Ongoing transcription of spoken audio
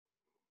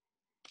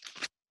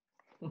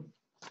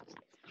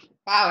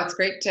Wow, it's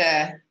great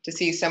to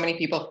see so many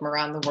people from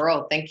around the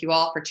world. Thank you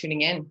all for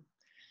tuning in.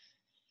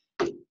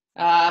 And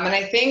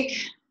I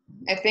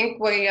think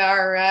we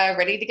are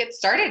ready to get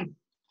started.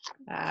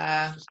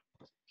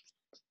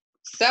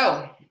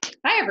 So,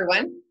 hi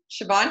everyone.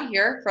 Siobhan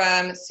here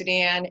from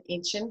Sudan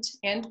Ancient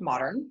and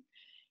Modern,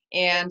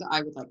 and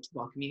I would like to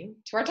welcome you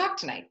to our talk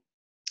tonight.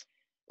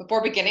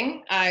 Before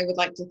beginning, I would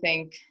like to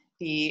thank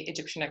the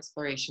Egyptian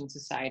Exploration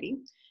Society,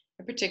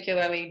 and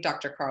particularly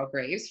Dr. Carl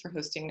Graves, for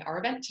hosting our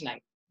event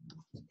tonight.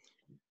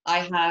 I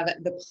have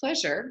the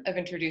pleasure of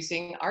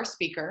introducing our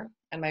speaker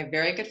and my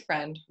very good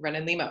friend,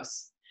 Rennan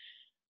Lemos.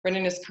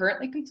 Rennan is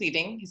currently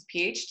completing his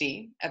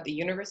PhD at the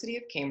University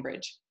of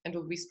Cambridge and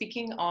will be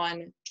speaking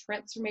on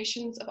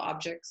transformations of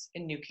objects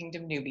in New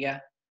Kingdom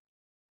Nubia,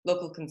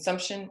 local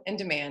consumption and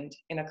demand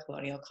in a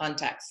colonial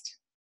context.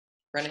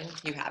 Rennan,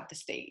 you have the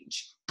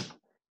stage.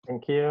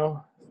 Thank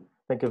you.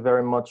 Thank you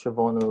very much,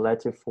 Siobhan and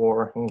Letty,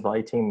 for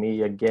inviting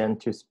me again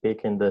to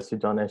speak in the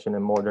Sudan Ancient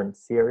and Modern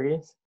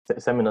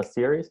seminar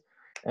series.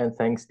 And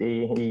thanks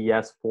the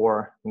EES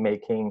for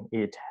making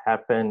it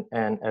happen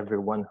and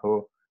everyone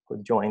who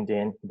joined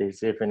in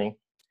this evening.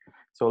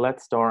 So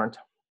let's start.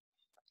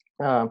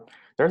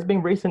 There's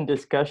been recent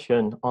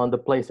discussion on the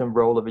place and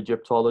role of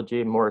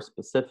Egyptology, more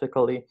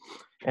specifically,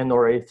 and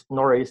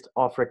Northeast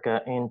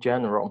Africa in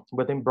general,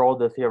 within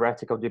broader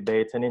theoretical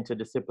debates and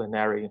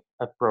interdisciplinary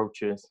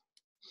approaches.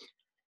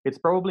 It's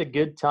probably a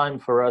good time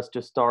for us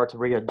to start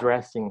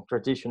readdressing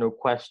traditional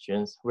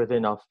questions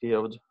within our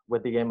field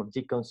with the aim of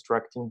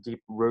deconstructing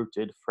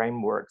deep-rooted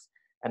frameworks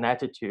and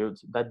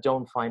attitudes that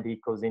don't find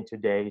echoes in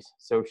today's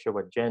social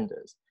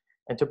agendas,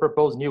 and to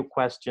propose new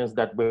questions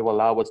that will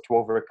allow us to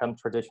overcome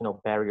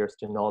traditional barriers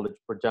to knowledge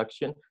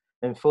production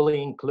and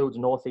fully include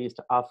Northeast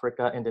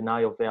Africa and the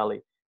Nile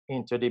Valley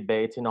into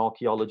debates in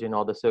archaeology and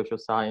other social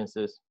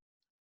sciences.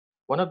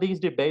 One of these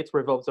debates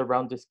revolves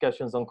around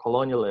discussions on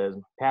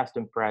colonialism, past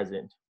and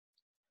present.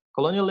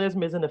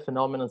 Colonialism isn't a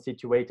phenomenon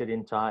situated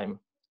in time.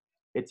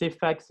 Its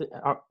effects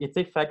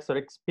are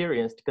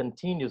experienced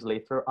continuously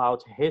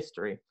throughout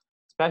history,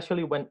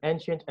 especially when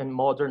ancient and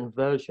modern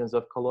versions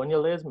of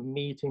colonialism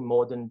meet in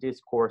modern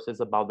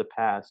discourses about the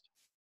past.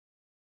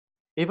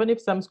 Even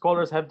if some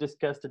scholars have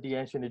discussed the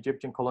ancient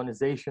Egyptian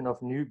colonization of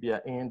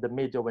Nubia in the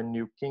Middle and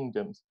New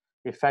Kingdoms,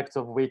 effects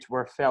of which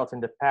were felt in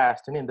the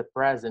past and in the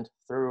present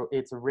through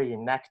its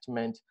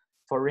reenactment,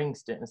 for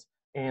instance,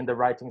 in the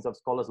writings of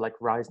scholars like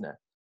Reisner.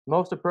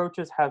 Most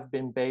approaches have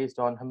been based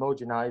on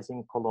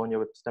homogenizing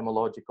colonial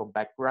epistemological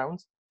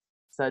backgrounds,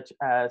 such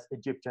as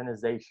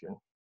Egyptianization.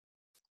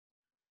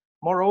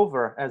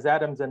 Moreover, as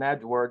Adams and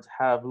Edwards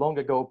have long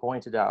ago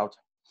pointed out,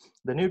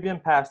 the Nubian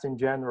past in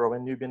general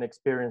and Nubian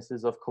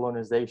experiences of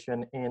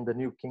colonization in the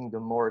New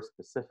Kingdom more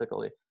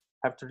specifically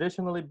have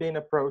traditionally been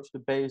approached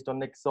based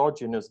on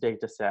exogenous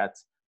data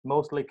sets,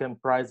 mostly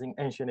comprising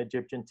ancient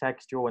Egyptian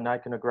textual and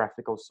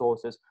iconographical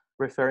sources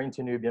referring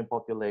to Nubian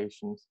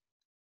populations.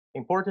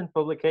 Important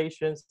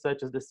publications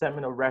such as the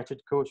seminal Wretched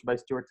Kush by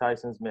Stuart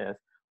Tyson Smith,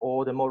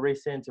 or the more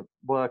recent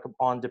work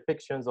on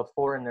depictions of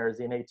foreigners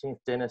in 18th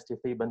dynasty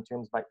Theban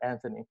tombs by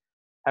Anthony,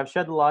 have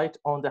shed light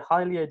on the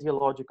highly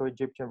ideological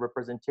Egyptian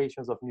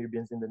representations of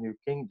Nubians in the New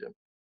Kingdom,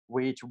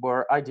 which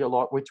were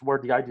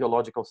the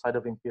ideological side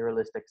of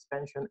imperialist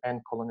expansion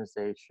and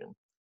colonization.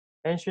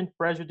 Ancient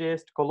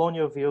prejudiced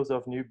colonial views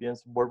of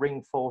Nubians were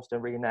reinforced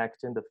and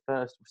reenacted in the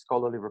first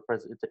scholarly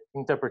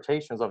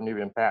interpretations of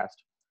Nubian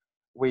past,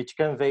 which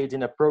conveyed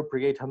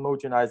inappropriate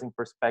homogenizing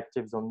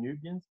perspectives on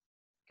Nubians,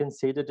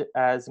 considered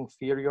as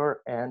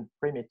inferior and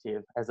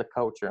primitive as a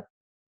culture.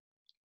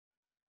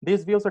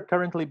 These views are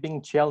currently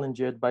being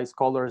challenged by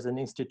scholars and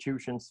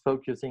institutions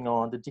focusing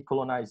on the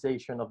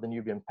decolonization of the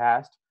Nubian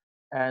past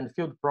and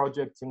field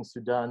projects in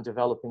Sudan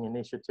developing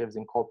initiatives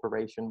in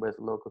cooperation with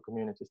local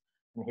communities.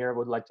 And here I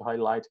would like to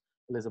highlight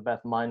Elizabeth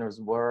Minor's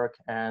work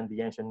and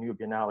the Ancient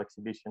Nubian Now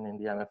exhibition in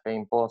the MFA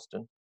in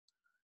Boston.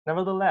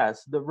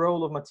 Nevertheless, the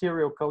role of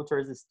material culture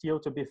is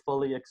still to be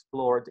fully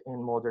explored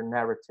in modern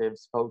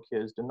narratives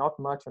focused not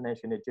much on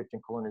ancient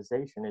Egyptian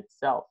colonization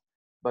itself,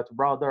 but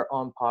rather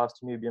on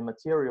past Nubian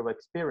material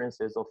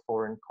experiences of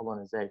foreign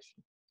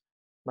colonization.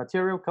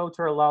 Material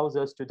culture allows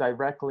us to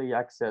directly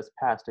access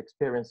past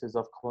experiences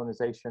of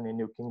colonization in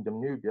New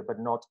Kingdom Nubia, but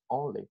not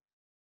only.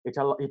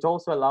 It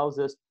also allows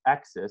us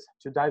access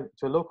to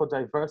local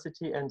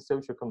diversity and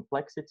social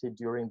complexity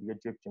during the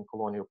Egyptian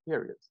colonial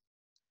periods.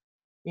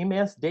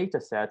 Immense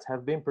data sets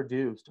have been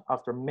produced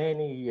after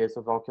many years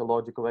of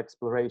archaeological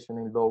exploration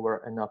in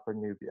Lower and Upper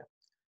Nubia.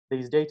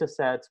 These data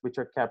sets, which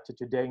are kept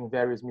today in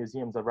various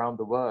museums around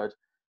the world,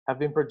 have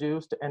been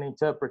produced and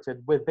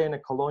interpreted within a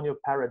colonial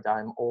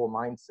paradigm or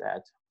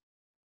mindset.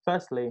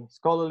 Firstly,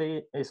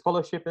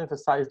 scholarship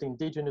emphasized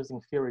indigenous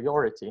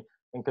inferiority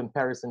in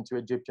comparison to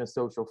Egyptian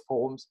social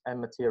forms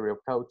and material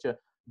culture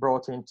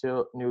brought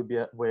into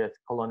Nubia with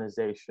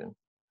colonization.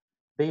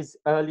 These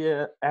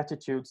earlier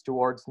attitudes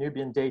towards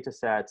Nubian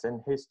datasets and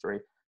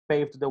history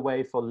paved the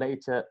way for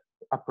later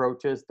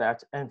approaches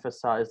that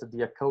emphasized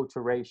the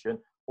acculturation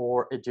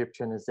or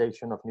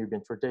Egyptianization of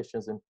Nubian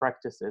traditions and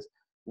practices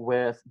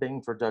with the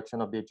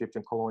introduction of the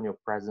Egyptian colonial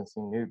presence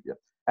in Nubia,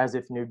 as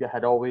if Nubia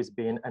had always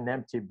been an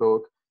empty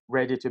book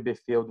ready to be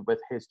filled with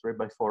history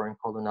by foreign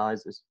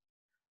colonizers.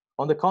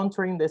 On the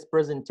contrary, in this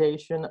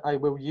presentation, I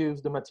will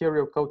use the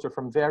material culture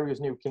from various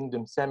New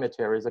Kingdom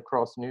cemeteries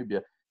across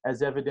Nubia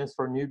as evidence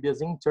for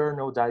Nubia's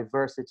internal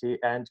diversity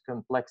and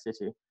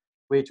complexity,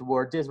 which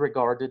were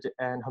disregarded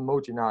and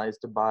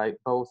homogenized by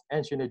both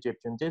ancient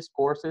Egyptian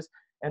discourses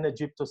and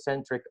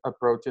Egyptocentric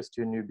approaches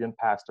to Nubian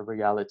past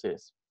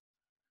realities.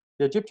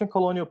 The Egyptian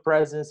colonial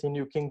presence in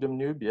New Kingdom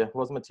Nubia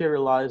was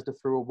materialized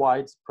through a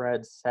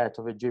widespread set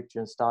of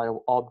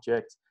Egyptian-style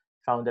objects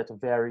found at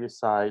various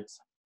sites.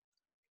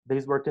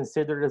 These were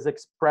considered as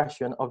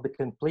expression of the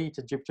complete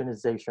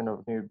Egyptianization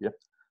of Nubia.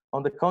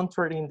 On the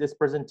contrary, in this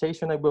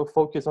presentation, I will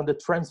focus on the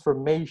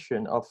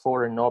transformation of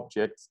foreign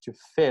objects to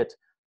fit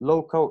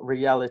local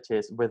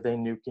realities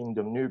within New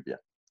Kingdom Nubia,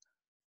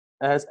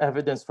 as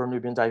evidence for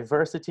Nubian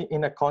diversity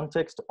in a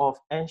context of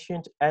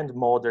ancient and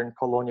modern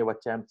colonial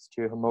attempts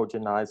to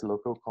homogenize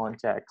local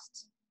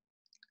contexts.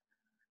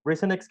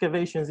 Recent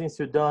excavations in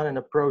Sudan and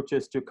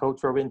approaches to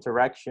cultural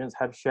interactions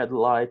have shed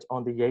light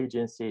on the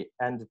agency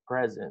and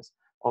presence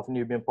of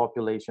Nubian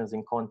populations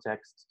in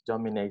contexts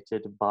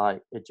dominated by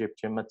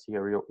Egyptian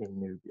material in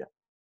Nubia.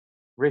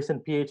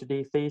 Recent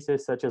PhD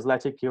theses such as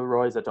Letty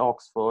Kilroy's at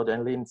Oxford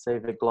and Lindsay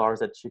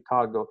Viglar's at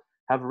Chicago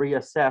have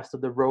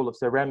reassessed the role of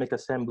ceramic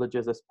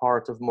assemblages as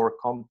part of more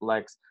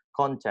complex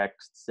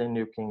contexts in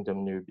New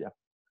Kingdom Nubia.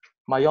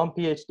 My own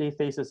PhD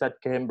thesis at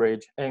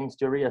Cambridge aims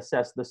to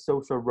reassess the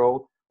social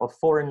role of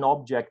foreign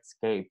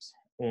objectscapes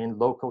in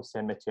local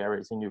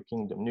cemeteries in New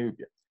Kingdom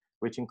Nubia,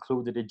 which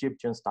included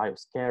Egyptian-style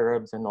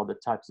scarabs and other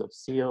types of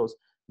seals,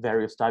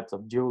 various types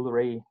of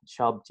jewelry,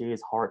 shabtis,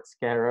 heart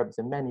scarabs,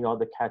 and many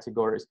other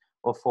categories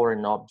of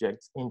foreign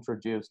objects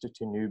introduced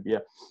to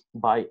Nubia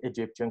by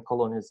Egyptian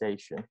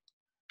colonization.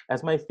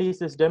 As my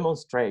thesis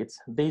demonstrates,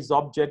 these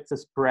objects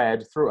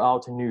spread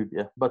throughout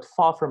Nubia, but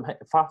far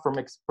from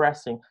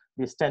expressing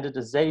the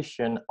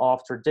standardization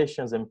of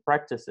traditions and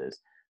practices,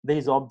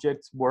 these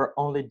objects were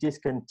only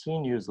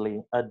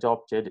discontinuously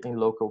adopted in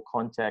local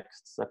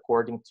contexts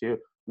according to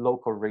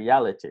local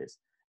realities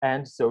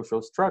and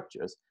social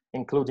structures,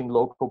 including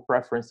local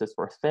preferences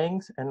for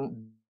things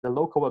and the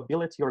local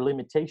ability or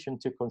limitation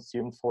to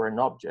consume foreign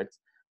objects,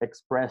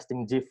 expressed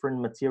in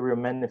different material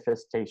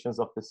manifestations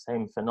of the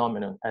same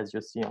phenomenon, as you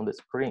see on the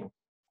screen.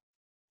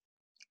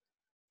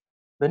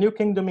 The New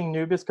Kingdom in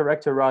Nubia is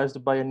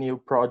characterized by a new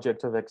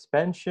project of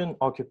expansion,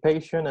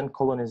 occupation, and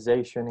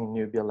colonization in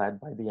Nubia led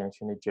by the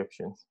ancient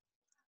Egyptians.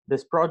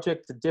 This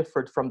project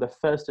differed from the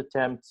first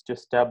attempts to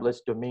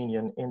establish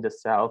dominion in the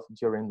south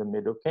during the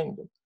Middle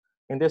Kingdom.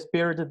 In this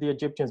period, the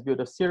Egyptians built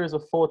a series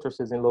of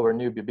fortresses in Lower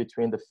Nubia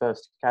between the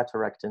First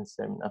Cataract and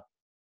Semna.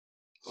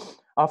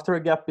 After a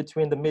gap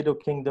between the Middle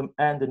Kingdom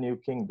and the New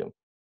Kingdom,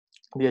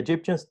 the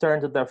Egyptians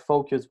turned their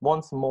focus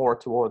once more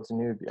towards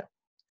Nubia.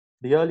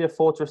 The earlier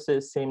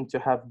fortresses seem to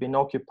have been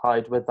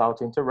occupied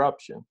without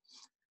interruption.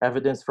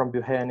 Evidence from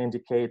Buchanan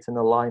indicates an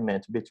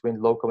alignment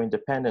between local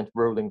independent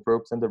ruling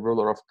groups and the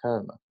ruler of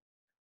Kerma.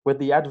 With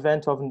the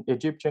advent of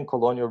Egyptian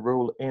colonial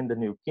rule in the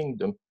New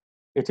Kingdom,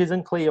 it is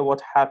unclear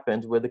what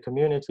happened with the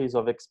communities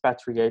of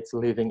expatriates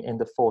living in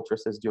the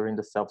fortresses during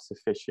the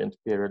self-sufficient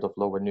period of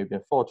Lower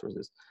Nubian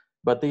fortresses.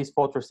 But these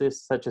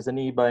fortresses, such as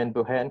Aniba and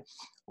Buhan,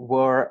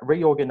 were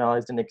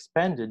reorganized and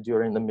expanded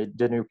during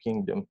the New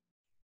Kingdom.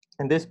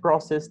 In this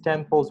process,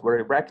 temples were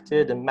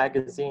erected and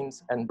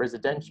magazines and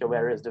residential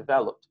areas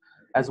developed,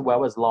 as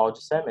well as large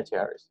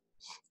cemeteries.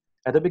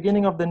 At the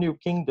beginning of the New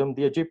Kingdom,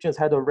 the Egyptians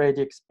had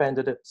already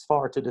expanded as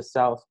far to the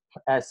south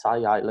as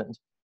Sai Island.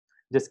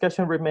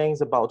 Discussion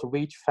remains about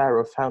which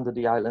pharaoh founded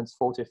the island's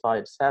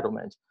fortified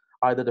settlement,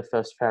 either the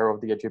first pharaoh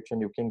of the Egyptian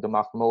New Kingdom,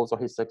 Ahmose, or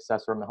his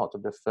successor,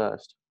 Menhotep I.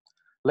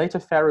 Later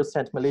pharaohs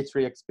sent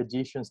military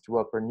expeditions to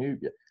Upper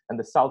Nubia, and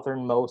the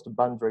southernmost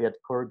boundary at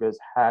Kurguz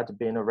had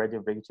been already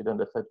reached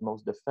under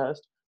Thutmose I,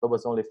 but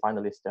was only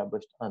finally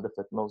established under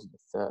Thutmose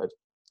III.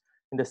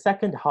 In the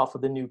second half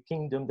of the New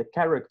Kingdom, the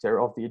character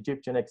of the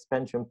Egyptian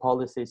expansion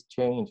policies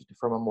changed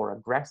from a more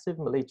aggressive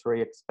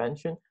military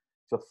expansion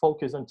to a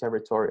focus on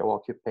territorial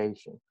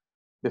occupation.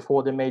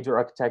 Before the major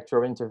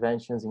architectural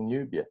interventions in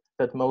Nubia,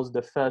 Thutmose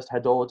I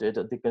had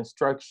ordered the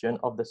construction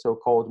of the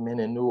so-called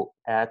Menenu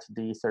at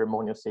the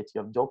ceremonial city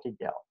of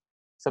Dokigel,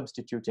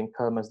 substituting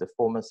Kerma as the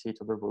former seat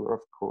of the ruler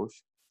of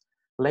Kush.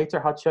 Later,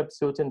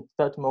 Hatshepsut and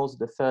Thutmose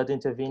III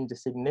intervened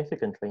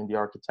significantly in the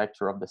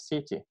architecture of the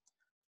city.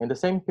 In the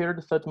same period,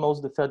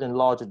 Thutmose III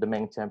enlarged the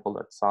main temple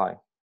at Sai.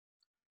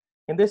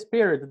 In this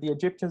period, the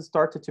Egyptians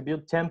started to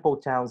build temple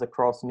towns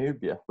across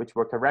Nubia, which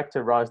were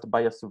characterized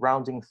by a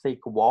surrounding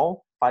thick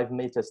wall, 5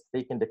 meters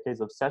thick in the case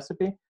of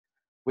Sesame,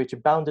 which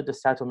bounded the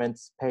settlement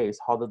space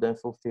rather than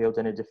fulfilled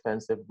any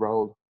defensive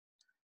role.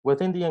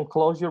 Within the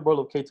enclosure were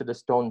located a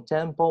stone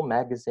temple,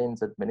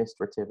 magazines,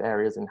 administrative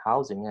areas, and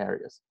housing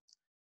areas.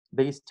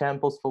 These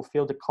temples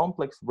fulfilled a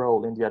complex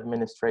role in the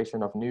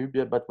administration of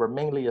Nubia, but were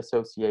mainly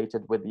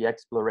associated with the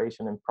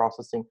exploration and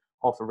processing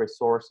of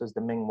resources,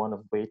 the main one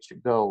of which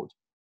gold.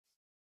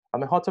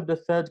 Amenhotep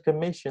III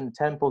commissioned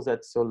temples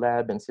at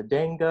Soleb and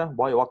Sedenga,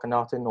 while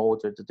Akhenaten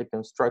ordered the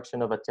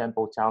construction of a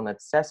temple town at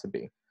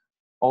Sesebe,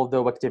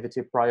 although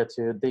activity prior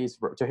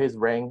to his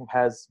reign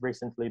has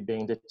recently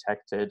been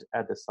detected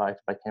at the site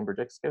by Cambridge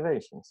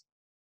excavations.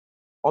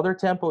 Other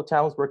temple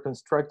towns were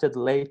constructed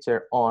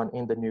later on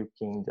in the New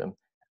Kingdom.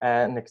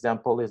 An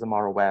example is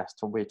Amara West,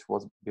 which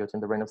was built in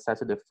the reign of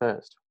Seti I.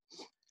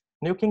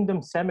 New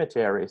Kingdom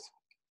cemeteries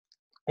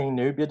in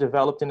Nubia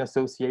developed in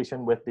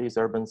association with these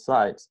urban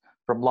sites,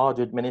 from large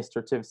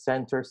administrative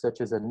centers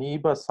such as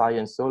Aniba, Sai,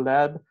 and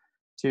Soleb,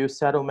 to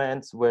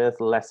settlements with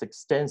less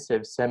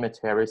extensive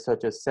cemeteries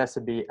such as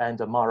Sesebe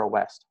and Amara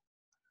West.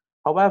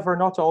 However,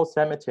 not all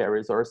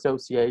cemeteries are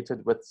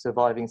associated with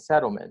surviving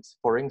settlements,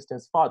 for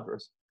instance,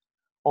 Fadras,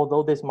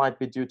 although this might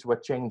be due to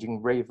a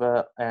changing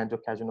river and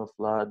occasional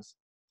floods.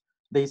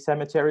 These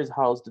cemeteries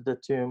housed the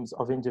tombs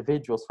of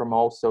individuals from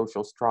all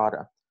social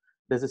strata.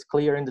 This is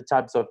clear in the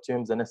types of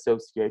tombs and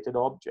associated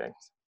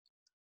objects.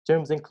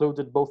 Tombs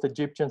included both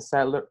Egyptian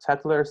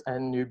settlers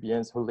and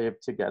Nubians who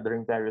lived together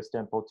in various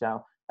temple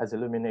towns, as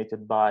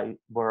illuminated by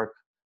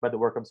the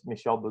work of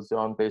Michel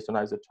Bouzon based on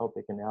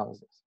isotopic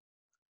analysis.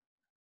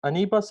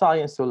 Aniba, Sai,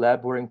 and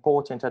Soleb were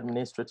important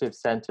administrative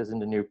centers in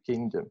the New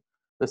Kingdom.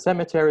 The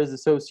cemeteries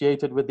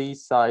associated with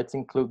these sites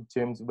include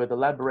tombs with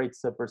elaborate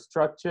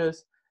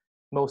superstructures,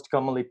 most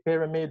commonly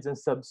pyramids, and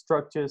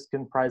substructures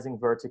comprising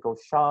vertical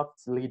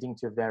shafts leading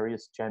to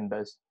various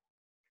chambers.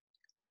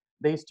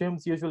 These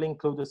tombs usually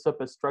include a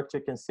superstructure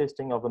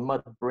consisting of a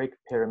mud brick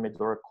pyramid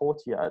or a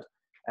courtyard,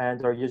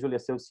 and are usually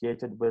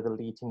associated with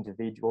elite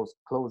individuals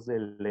closely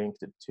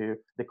linked to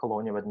the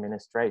colonial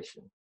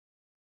administration.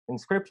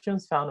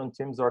 Inscriptions found on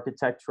tombs,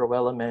 architectural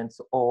elements,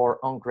 or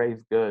on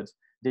grave goods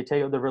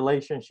detail the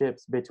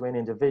relationships between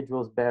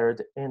individuals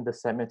buried in the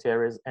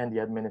cemeteries and the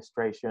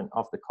administration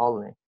of the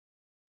colony.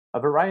 A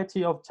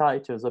variety of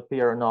titles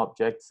appear on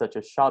objects such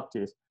as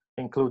shabtis,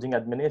 including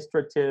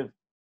administrative,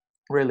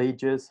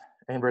 religious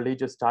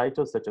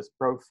titles such as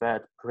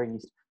prophet,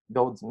 priest,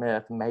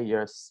 goldsmith,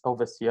 mayor,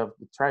 overseer of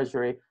the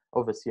treasury,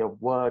 overseer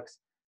of works,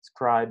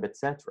 scribe,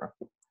 etc.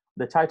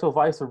 The title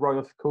Viceroy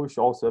of Kush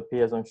also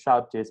appears on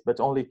shabtis, but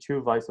only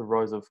 2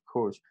 viceroys of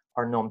Kush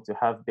are known to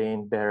have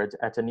been buried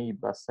at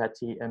Aniba,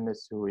 Seti, and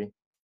Mesui.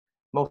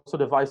 Most of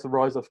the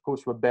viceroys of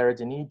Kush were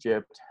buried in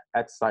Egypt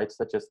at sites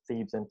such as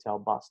Thebes and Tel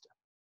Basta.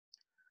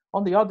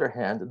 On the other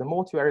hand, the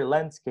mortuary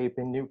landscape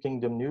in New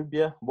Kingdom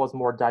Nubia was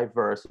more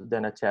diverse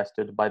than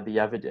attested by the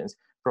evidence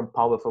from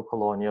powerful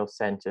colonial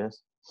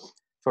centers.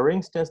 For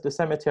instance, the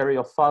cemetery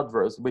of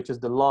Fadras, which is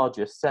the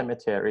largest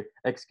cemetery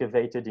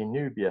excavated in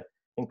Nubia,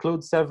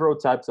 includes several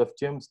types of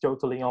tombs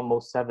totaling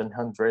almost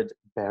 700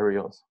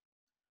 burials.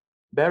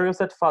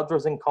 Burials at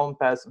Fadras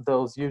encompass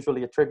those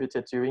usually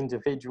attributed to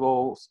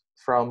individuals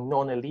from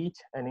non-elite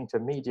and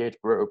intermediate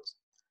groups.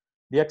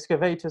 The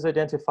excavators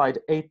identified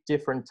 8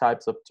 different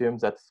types of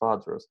tombs at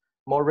Fadras.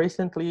 More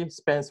recently,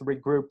 Spence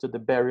regrouped the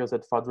burials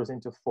at Fadras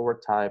into 4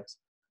 types,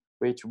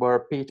 which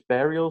were pit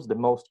burials, the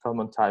most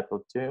common type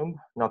of tomb,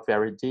 not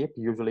very deep,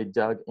 usually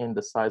dug in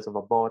the size of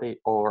a body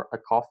or a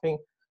coffin,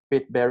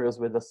 pit burials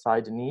with a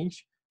side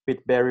niche,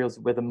 pit burials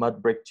with a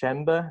mud brick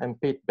chamber, and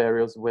pit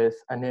burials with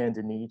an end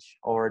niche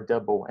or a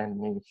double end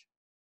niche.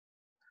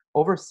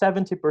 Over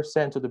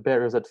 70% of the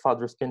burials at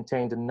Fadras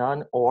contained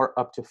none or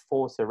up to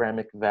 4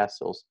 ceramic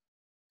vessels,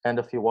 and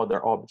a few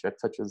other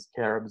objects such as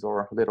scarabs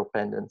or little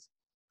pendants.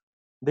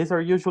 These are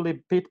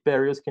usually pit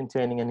burials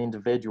containing an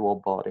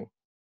individual body.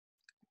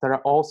 There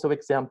are also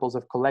examples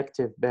of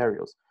collective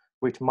burials,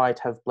 which might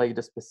have played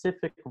a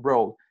specific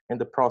role in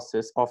the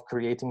process of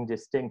creating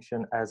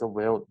distinction, as I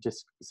will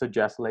just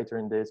suggest later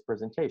in this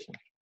presentation.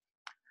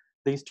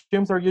 These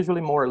tombs are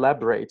usually more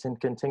elaborate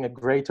and contain a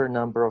greater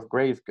number of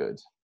grave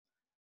goods.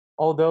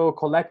 Although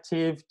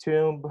collective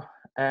tombs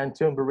and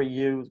tomb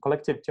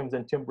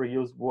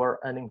reuse were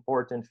an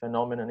important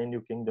phenomenon in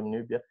New Kingdom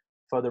Nubia,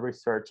 further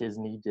research is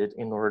needed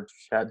in order to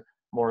shed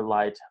more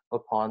light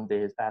upon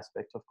this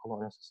aspect of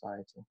colonial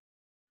society.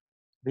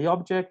 The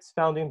objects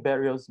found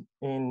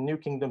in New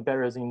Kingdom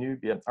burials in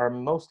Nubia are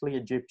mostly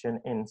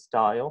Egyptian in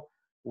style,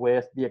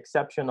 with the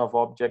exception of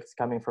objects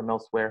coming from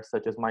elsewhere,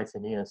 such as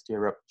Mycenaean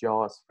stirrup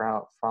jaws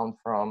found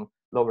from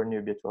Lower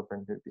Nubia to Upper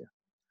Nubia.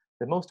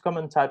 The most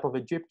common type of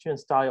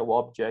Egyptian-style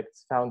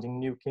objects found in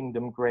New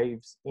Kingdom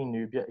graves in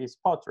Nubia is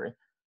pottery,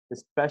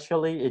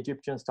 especially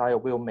Egyptian-style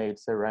wheel-made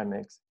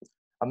ceramics.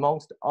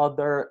 Amongst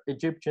other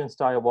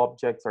Egyptian-style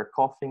objects are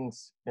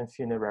coffins and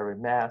funerary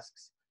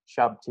masks,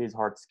 shabtis,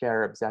 heart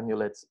scarabs,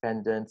 amulets,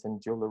 pendants, and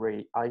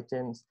jewelry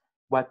items,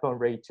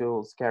 weaponry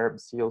tools, scarab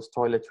seals,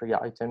 toiletry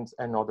items,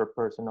 and other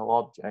personal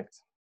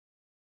objects.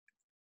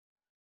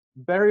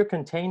 Burial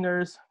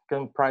containers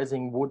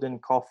comprising wooden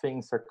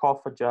coffins,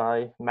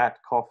 sarcophagi, mat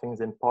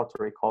coffins, and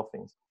pottery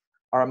coffins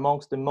are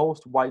amongst the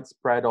most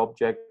widespread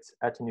objects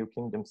at New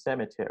Kingdom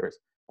cemeteries,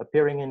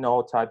 appearing in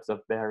all types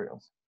of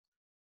burials.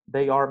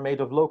 They are made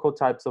of local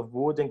types of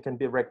wood and can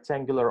be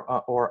rectangular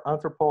or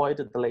anthropoid,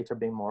 the latter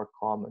being more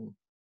common.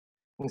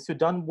 In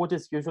Sudan, wood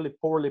is usually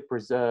poorly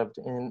preserved,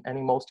 and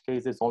in most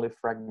cases, only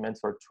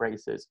fragments or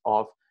traces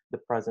of the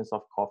presence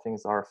of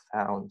coffins are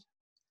found.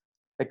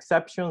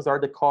 Exceptions are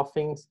the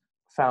coffins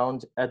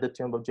found at the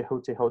tomb of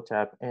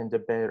Jehuti-Hotep in the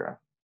Beira.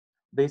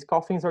 These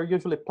coffins are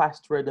usually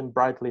plastered and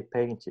brightly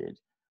painted.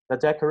 The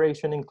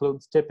decoration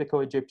includes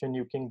typical Egyptian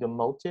New Kingdom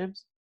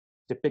motifs,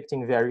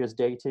 depicting various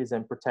deities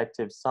and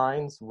protective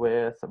signs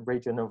with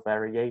regional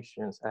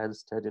variations, as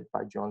studied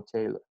by John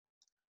Taylor.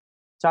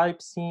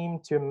 Types seem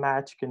to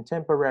match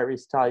contemporary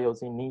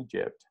styles in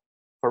Egypt.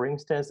 For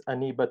instance,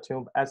 Aniba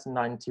tomb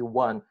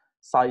S91,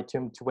 Sai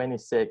tomb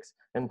 26,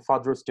 and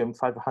Phadra's tomb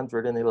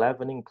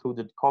 511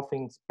 included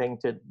coffins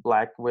painted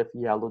black with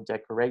yellow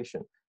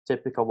decoration,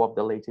 typical of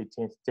the late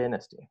 18th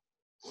dynasty.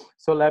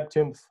 Soleb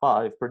tomb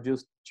 5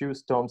 produced 2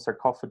 stone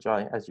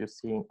sarcophagi, as you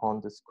see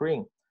on the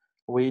screen,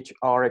 which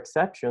are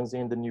exceptions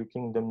in the New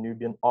Kingdom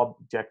Nubian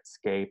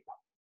objectscape.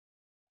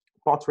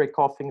 Pottery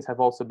coffins have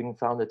also been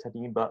found at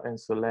Aniba and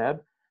Soleb.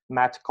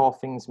 Mat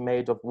coffins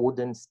made of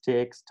wooden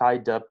sticks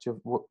tied up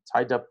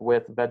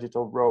with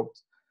vegetal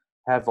ropes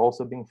have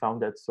also been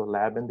found at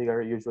Soleb, and they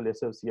are usually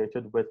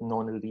associated with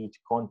non-elite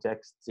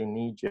contexts in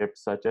Egypt,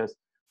 such as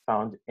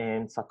found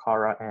in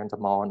Saqqara and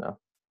Amarna.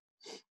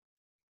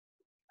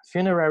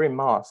 Funerary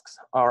mosques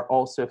are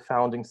also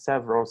found in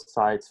several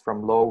sites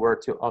from Lower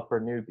to Upper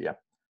Nubia,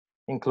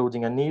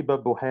 including Aniba,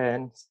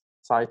 Buhen,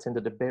 sites in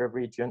the Beira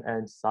region,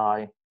 and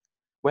Sai.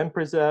 When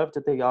preserved,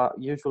 they are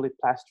usually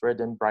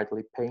plastered and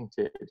brightly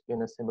painted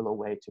in a similar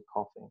way to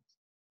coffins.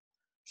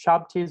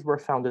 Shabtis were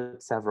found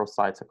at several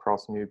sites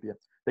across Nubia.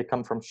 They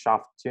come from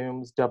shaft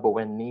tombs, double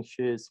end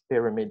niches,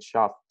 pyramid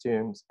shaft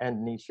tombs,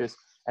 and niches,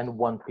 and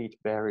one peat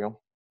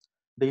burial.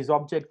 These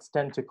objects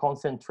tend to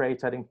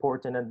concentrate at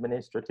important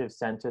administrative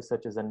centers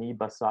such as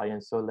Aniba, Sai,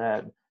 and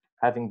Soleb,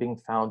 having been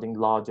found in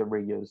larger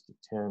reused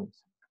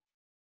tombs.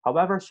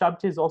 However,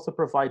 Shabtis also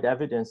provide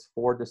evidence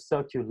for the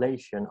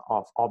circulation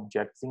of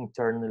objects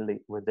internally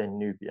within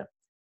Nubia.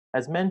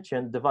 As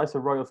mentioned, the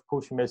Viceroy of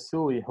Kush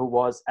Mesui, who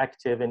was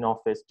active in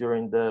office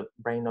during the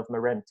reign of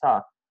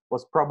Meremta,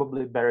 was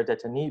probably buried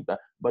at Aniba,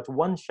 but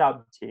one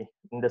Shabti,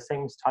 in the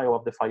same style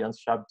of the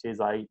faience Shabtis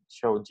I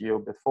showed you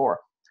before,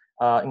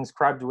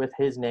 inscribed with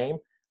his name,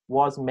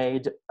 was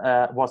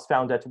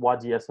found at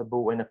Wadi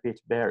Asabu in a pit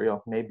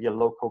burial, maybe a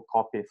local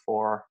copy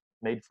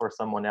made for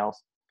someone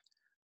else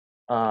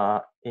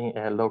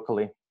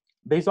locally.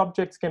 These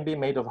objects can be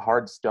made of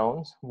hard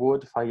stones,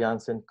 wood,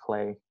 faience, and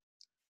clay.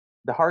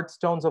 The hard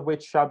stones of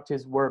which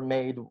Shabtis were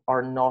made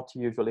are not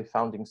usually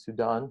found in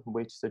Sudan,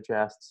 which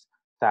suggests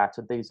that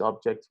these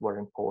objects were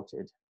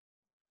imported.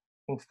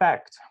 In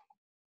fact,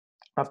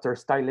 after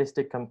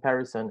stylistic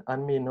comparison,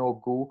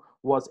 Anminogu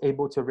was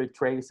able to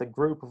retrace a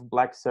group of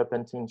black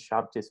serpentine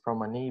Shabtis from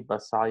Aniba,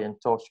 Sai, and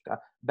Toshka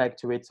back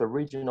to its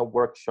original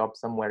workshop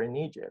somewhere in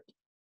Egypt.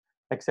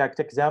 Exact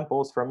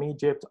examples from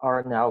Egypt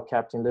are now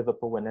kept in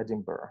Liverpool and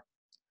Edinburgh.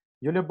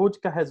 Yulia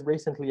Budka has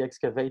recently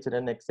excavated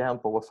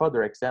a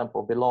further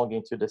example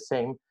belonging to the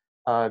same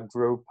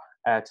group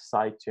at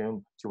Sai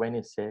tomb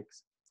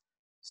 26.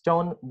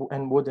 Stone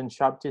and wooden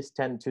Shabtis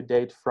tend to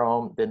date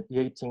from the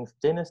 18th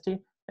dynasty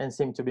and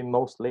seem to be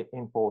mostly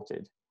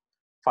imported.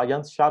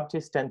 Faience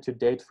Shabtis tend to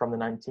date from the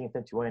 19th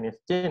and 20th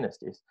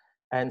dynasties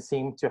and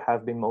seem to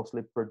have been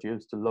mostly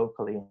produced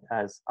locally,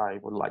 as I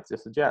would like to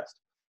suggest.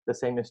 The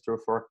same is true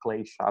for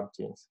clay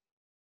Shabtis.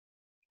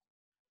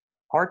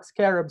 Heart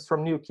scarabs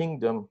from New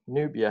Kingdom,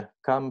 Nubia,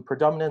 come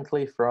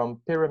predominantly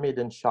from pyramid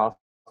and shaft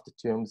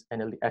tombs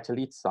and at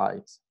elite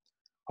sites.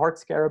 Heart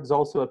scarabs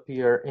also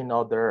appear in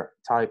other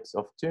types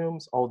of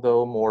tombs,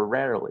 although more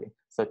rarely,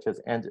 such as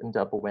end and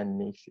double end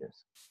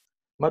niches.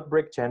 Mud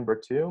brick chamber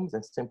tombs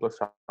and simpler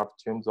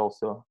shaft tombs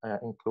also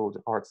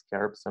include heart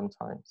scarabs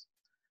sometimes.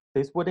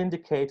 This would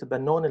indicate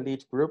that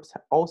non-elite groups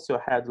also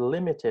had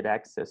limited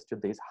access to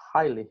these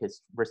highly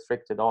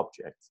restricted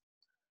objects.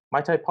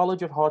 My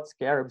typology of heart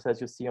scarabs,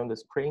 as you see on the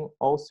screen,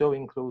 also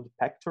include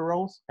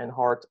pectorals and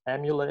heart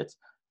amulets,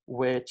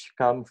 which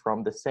come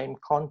from the same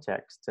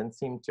context and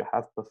seem to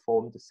have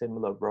performed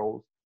similar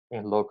roles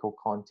in local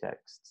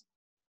contexts.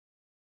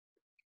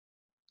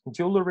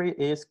 Jewelry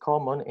is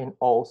common in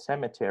all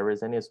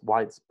cemeteries and is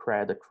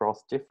widespread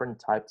across different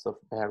types of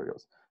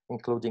burials,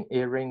 including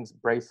earrings,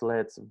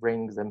 bracelets,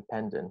 rings, and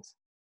pendants.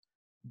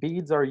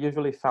 Beads are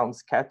usually found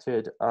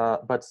scattered,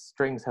 but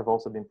strings have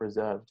also been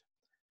preserved,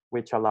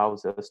 which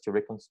allows us to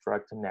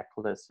reconstruct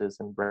necklaces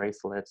and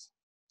bracelets.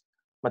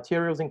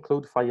 Materials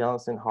include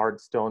faience and hard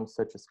stones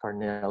such as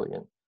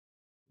carnelian.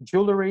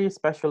 Jewelry,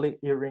 especially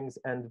earrings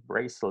and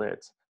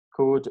bracelets,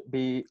 could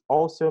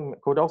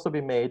also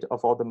be made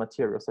of other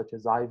materials such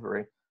as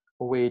ivory,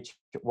 which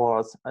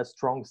was a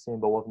strong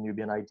symbol of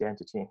Nubian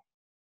identity.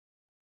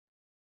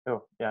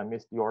 Oh, yeah, I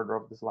missed the order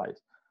of the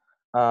slides.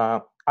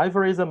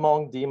 Ivory is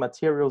among the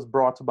materials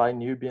brought by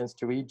Nubians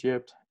to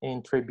Egypt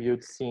in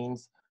tribute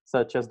scenes,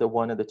 such as the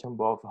one at the tomb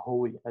of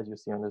Hui, as you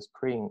see on the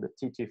screen, the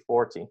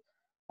TT40,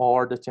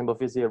 or the tomb of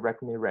Vizier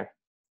Rekmire.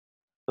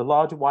 The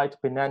large white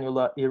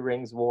penannular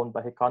earrings worn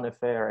by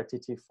Hekanefer at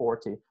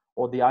TT40,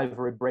 or the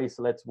ivory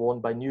bracelets worn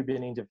by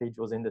Nubian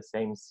individuals in the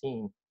same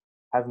scene,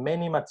 have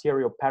many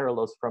material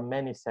parallels from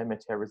many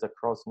cemeteries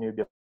across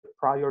Nubia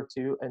prior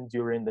to and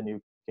during the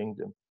New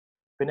Kingdom.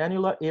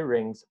 Penannular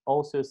earrings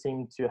also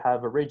seem to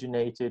have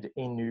originated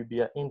in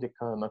Nubia in the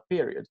Kerma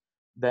period,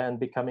 then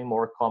becoming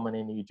more common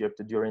in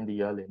Egypt during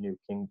the early New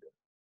Kingdom.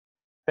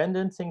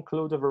 Pendants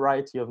include a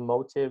variety of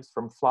motifs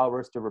from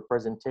flowers to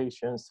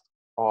representations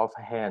of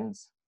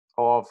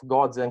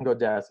gods and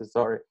goddesses,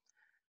 sorry.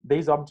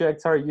 These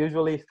objects are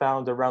usually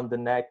found around the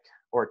neck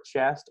or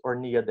chest or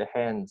near the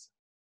hands.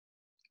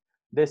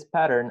 This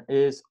pattern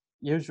is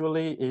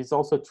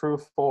also true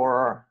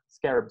for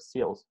scarab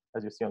seals,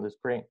 as you see on the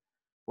screen,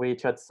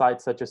 which at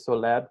sites such as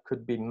Soleb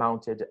could be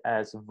mounted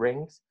as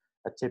rings,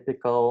 a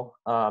typical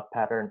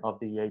pattern of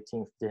the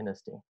 18th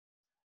dynasty.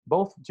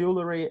 Both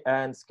jewelry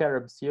and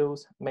scarab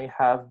seals may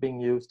have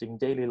been used in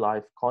daily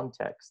life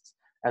contexts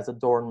as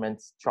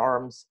adornments,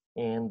 charms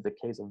in the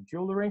case of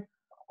jewelry,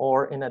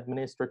 or in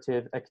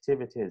administrative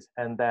activities,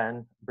 and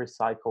then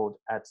recycled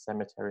at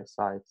cemetery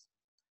sites.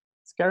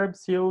 Scarab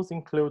seals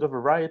include a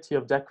variety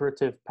of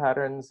decorative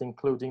patterns,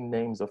 including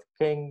names of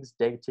kings,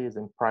 deities,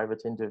 and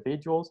private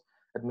individuals,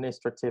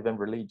 administrative and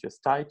religious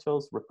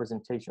titles,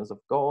 representations of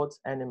gods,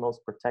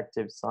 animals,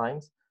 protective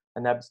signs,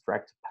 and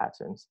abstract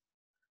patterns.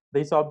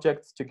 These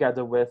objects,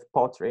 together with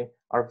pottery,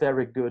 are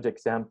very good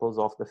examples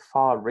of the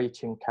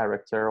far-reaching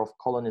character of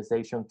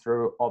colonization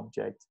through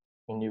objects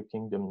in New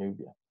Kingdom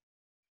Nubia.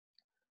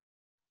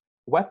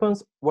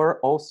 Weapons were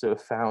also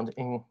found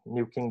in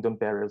New Kingdom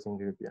burials in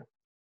Nubia.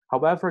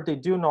 However, they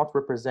do not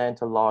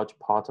represent a large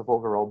part of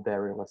overall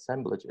burial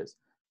assemblages,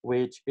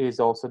 which is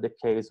also the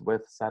case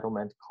with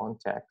settlement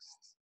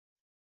contexts.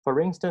 For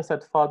instance,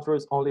 at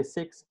Fadrus, only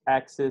 6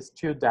 axes,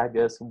 2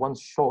 daggers, 1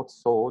 short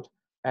sword,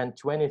 and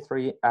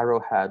 23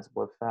 arrowheads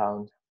were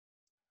found.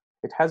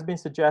 It has been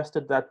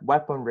suggested that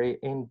weaponry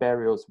in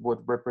burials would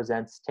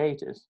represent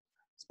status,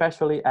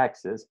 especially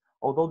axes,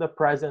 although the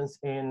presence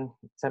in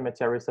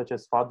cemeteries such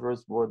as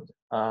Fadrus would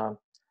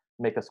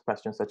make us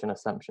question such an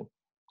assumption.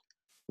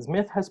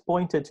 Smith has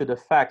pointed to the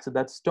fact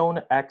that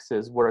stone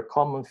axes were a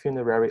common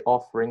funerary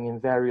offering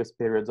in various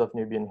periods of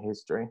Nubian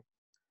history.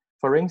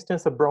 For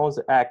instance, a bronze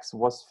axe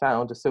was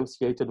found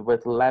associated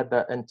with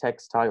leather and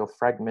textile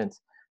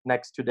fragments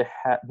next to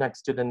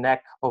the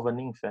neck of an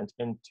infant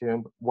in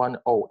tomb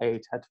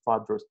 108 at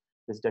Fadrus,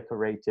 this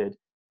decorated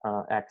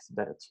axe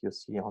that you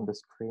see on the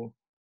screen.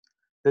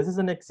 This is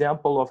an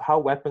example of how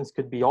weapons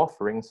could be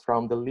offerings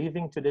from the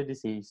living to the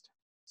deceased,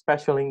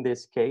 especially in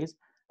this case,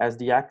 as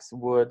the axe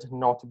would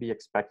not be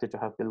expected to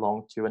have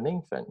belonged to an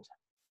infant.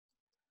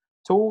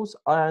 Tools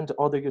and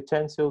other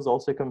utensils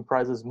also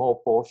comprise a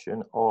small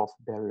portion of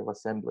burial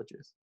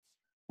assemblages.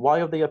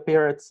 While they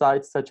appear at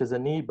sites such as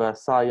Aniba,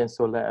 Sai, and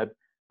Soleb,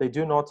 they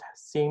do not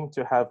seem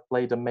to have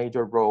played a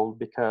major role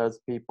because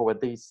people at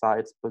these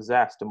sites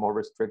possessed more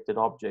restricted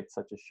objects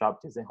such as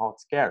shabtis and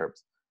hot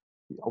scarabs,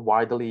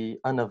 widely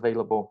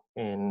unavailable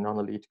in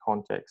non-elite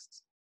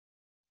contexts.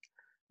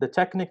 The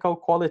technical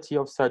quality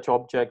of such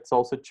objects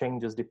also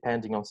changes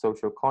depending on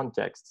social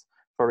contexts.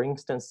 For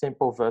instance,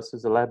 simple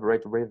versus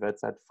elaborate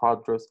rivets at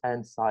Fadrus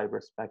and Sai,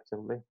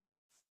 respectively.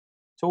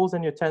 Tools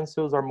and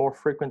utensils are more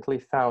frequently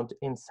found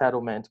in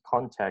settlement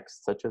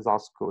contexts such as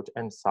Askut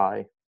and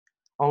Sai.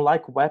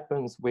 Unlike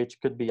weapons, which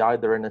could be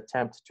either an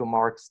attempt to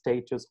mark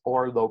status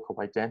or local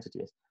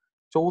identities,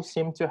 tools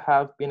seem to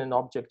have been an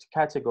object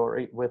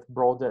category with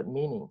broader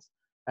meanings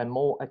and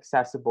more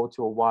accessible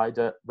to a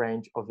wider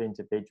range of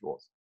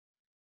individuals.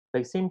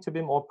 They seem to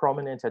be more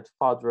prominent at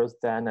Fadrus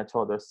than at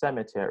other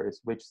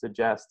cemeteries, which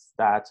suggests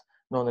that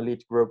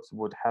non-elite groups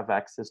would have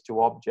access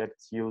to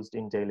objects used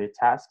in daily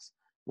tasks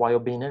while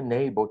being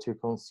unable to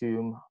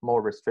consume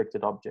more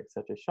restricted objects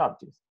such as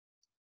shabtis.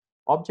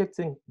 Objects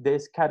in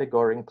this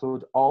category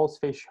include awls,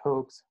 fish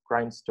hooks,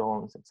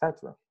 grindstones,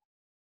 etc.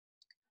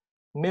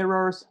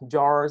 Mirrors,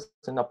 jars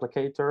and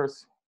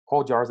applicators,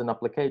 coal jars and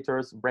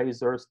applicators,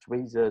 razors,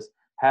 tweezers,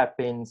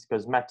 hairpins,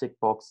 cosmetic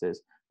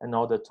boxes, and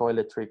other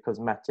toiletry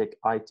cosmetic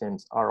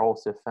items are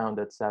also found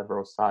at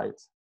several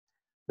sites.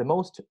 The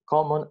most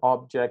common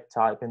object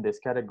type in this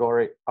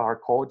category are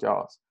coal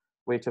jars,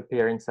 which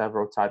appear in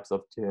several types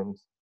of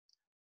tombs.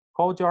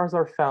 Coal jars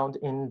are found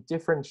in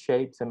different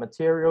shapes and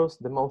materials,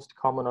 the most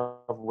common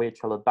of which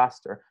are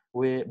alabaster,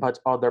 but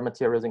other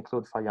materials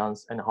include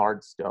faience and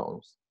hard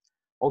stones.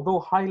 Although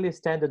highly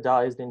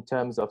standardized in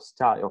terms of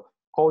style,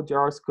 coal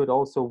jars could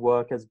also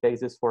work as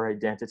basis for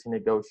identity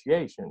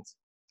negotiations.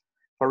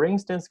 For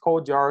instance,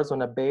 coal jars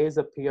on a base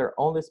appear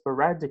only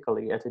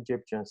sporadically at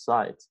Egyptian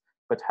sites,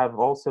 but have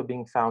also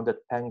been found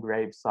at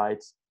Pengrave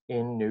sites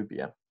in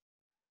Nubia.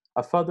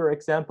 A further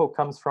example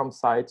comes from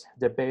site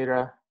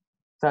Debeira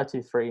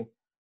 33,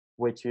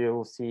 which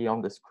you'll see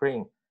on the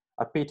screen,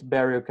 a pit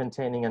burial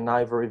containing an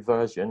ivory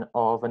version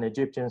of an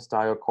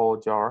Egyptian-style coal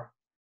jar,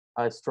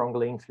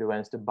 strongly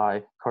influenced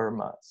by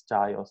Kerma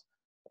styles,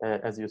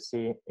 as you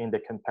see in the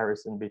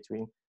comparison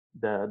between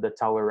the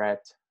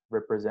towerets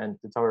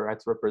represented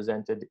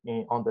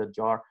on the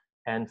jar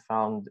and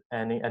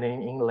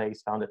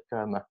inlays found at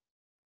Kerma.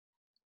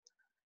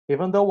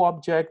 Even though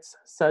objects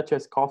such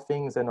as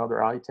coffins and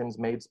other items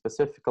made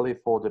specifically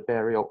for the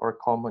burial are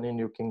common in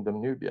New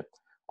Kingdom Nubia,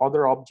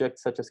 Other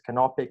objects such as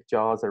canopic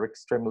jars are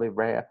extremely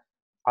rare,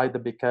 either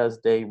because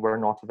they were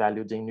not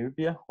valued in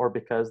Nubia or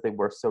because they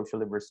were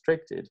socially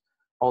restricted,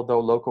 although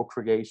local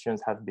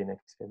creations have been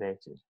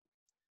excavated.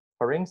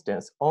 For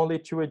instance, only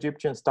 2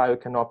 Egyptian-style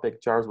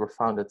canopic jars were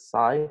found at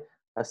Sai.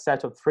 A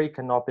set of 3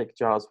 canopic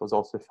jars was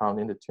also found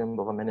in the tomb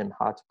of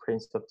Amenemhat,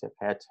 Prince of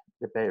Tepet,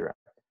 the Beira.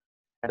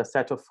 And a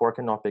set of 4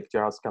 canopic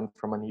jars come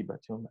from Aniba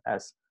tomb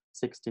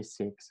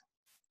S66.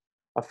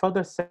 A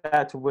further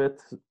set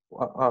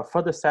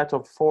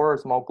of 4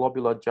 small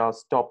globular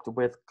jars topped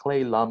with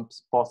clay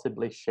lumps,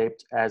 possibly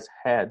shaped as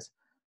heads,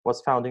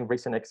 was found in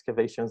recent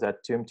excavations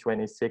at tomb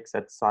 26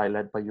 at Sai,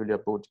 led by Julia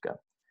Budka.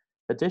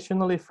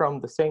 Additionally, from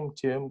the same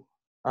tomb,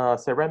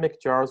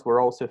 ceramic jars were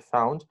also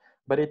found,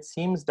 but it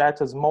seems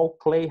that a small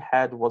clay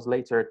head was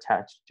later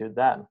attached to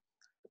them.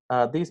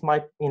 These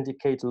might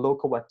indicate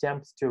local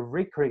attempts to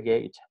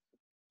recreate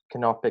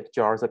canopic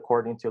jars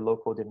according to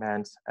local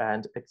demands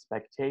and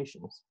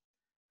expectations.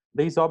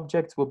 These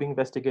objects will be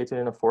investigated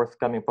in a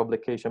forthcoming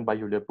publication by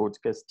Julia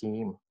Budka's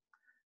team.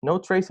 No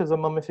traces of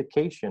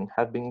mummification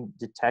have been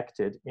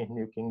detected in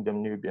New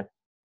Kingdom Nubia,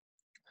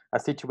 a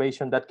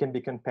situation that can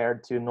be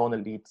compared to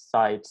non-elite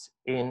sites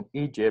in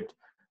Egypt,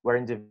 where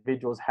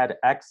individuals had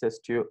access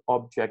to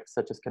objects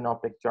such as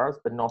canopic jars,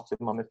 but not to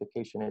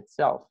mummification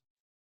itself.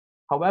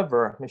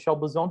 However, Michel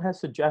Bouzon has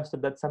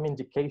suggested that some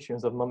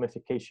indications of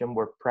mummification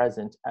were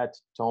present at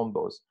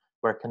tombos,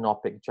 where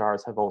canopic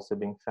jars have also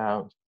been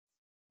found.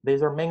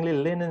 These are mainly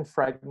linen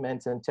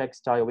fragments and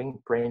textile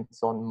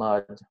imprints on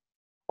mud.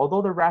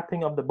 Although the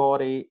wrapping of the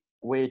body,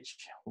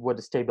 which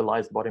would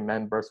stabilize body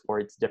members for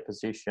its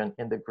deposition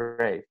in the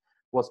grave,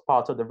 was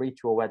part of the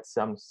ritual at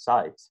some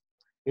sites,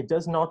 it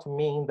does not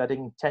mean that the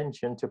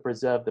intention to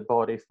preserve the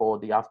body for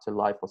the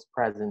afterlife was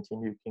present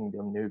in New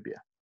Kingdom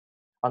Nubia.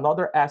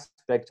 Another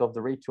aspect of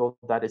the ritual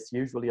that is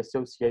usually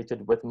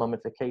associated with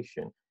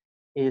mummification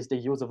is the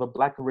use of a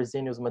black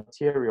resinous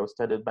material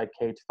studied by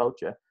Kate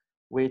Faucher,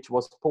 which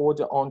was poured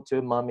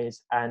onto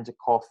mummies and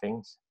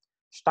coffins.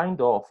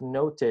 Steindorf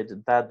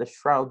noted that the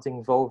shrouds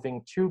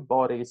involving 2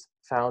 bodies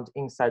found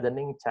inside an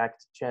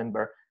intact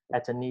chamber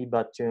at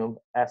Aniba tomb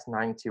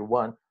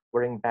S91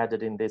 were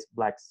embedded in this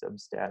black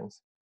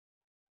substance,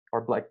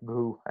 or black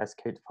goo, as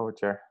Kate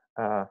Faucher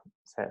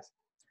says.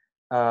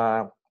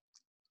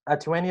 A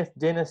 20th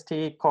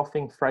dynasty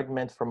coffin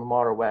fragment from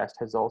Mara West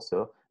has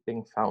also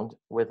been found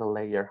with a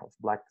layer of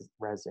black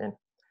resin.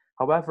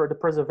 However, the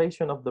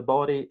preservation of the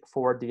body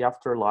for the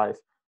afterlife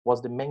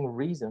was the main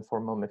reason for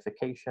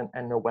mummification,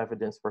 and no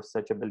evidence for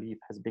such a belief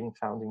has been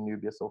found in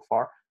Nubia so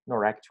far,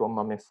 nor actual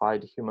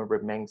mummified human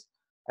remains,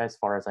 as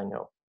far as I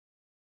know.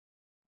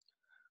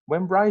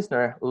 When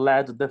Reisner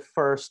led the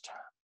first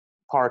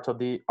part of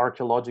the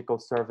archaeological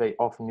survey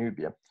of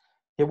Nubia,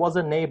 he was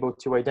unable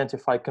to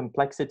identify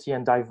complexity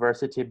and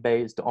diversity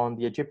based on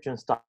the Egyptian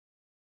style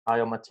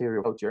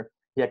material culture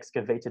he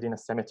excavated in a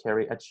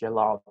cemetery at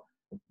Shelal,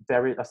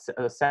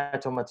 a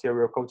set of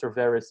material culture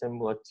very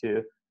similar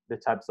to the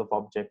types of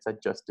objects I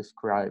just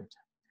described.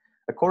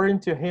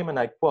 According to him, and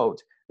I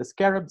quote, "The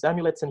scarabs,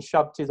 amulets, and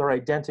shabtis are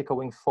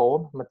identical in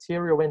form,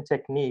 material, and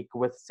technique,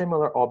 with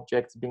similar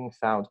objects being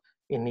found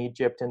in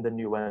Egypt and the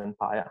New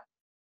Empire."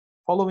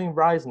 Following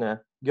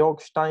Reisner, Georg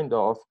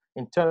Steindorf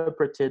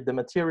interpreted the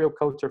material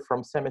culture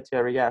from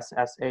Cemetery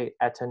SSA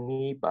at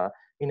Aniba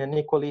in an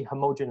equally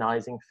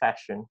homogenizing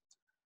fashion.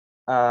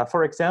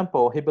 For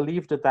example, he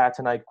believed that,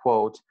 and I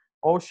quote,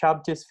 "All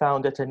shabtis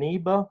found at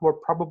Aniba were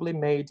probably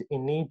made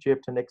in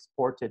Egypt and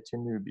exported to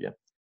Nubia.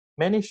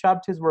 Many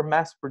shabtis were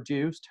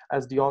mass-produced,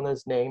 as the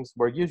owners' names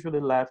were usually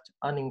left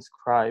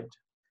uninscribed,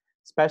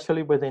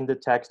 especially within the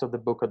text of the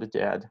Book of the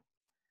Dead.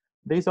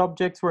 These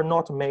objects were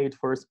not made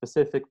for a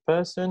specific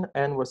person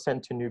and were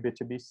sent to Nubia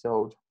to be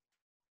sold."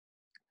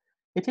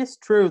 It is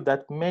true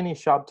that many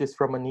shabtis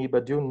from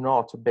Aniba do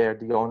not bear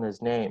the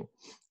owner's name,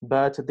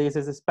 but this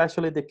is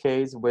especially the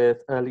case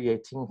with early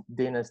 18th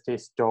dynasty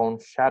stone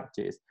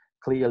shabtis,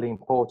 clearly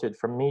imported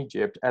from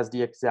Egypt, as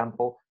the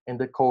example in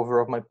the cover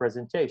of my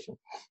presentation.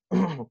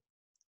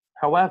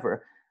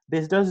 However,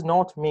 this does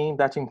not mean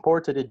that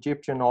imported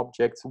Egyptian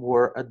objects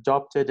were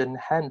adopted and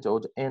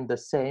handled in the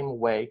same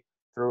way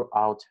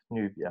throughout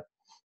Nubia.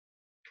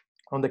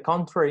 On the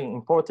contrary,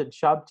 imported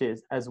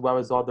shabtis, as well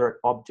as other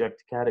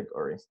object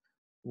categories,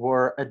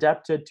 were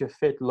adapted to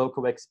fit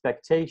local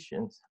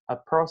expectations, a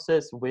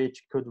process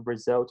which could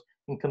result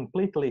in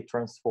completely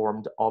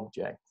transformed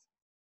objects.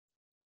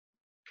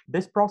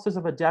 This process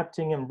of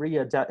adapting and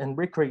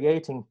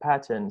recreating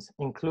patterns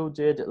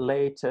included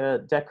later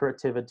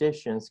decorative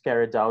additions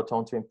carried out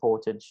onto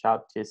imported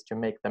shabtis to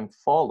make them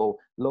follow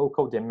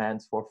local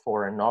demands for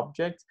foreign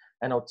objects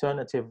and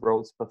alternative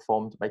roles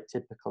performed by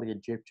typically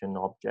Egyptian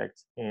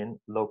objects in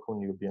local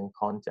Nubian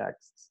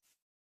contexts.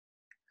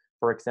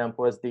 For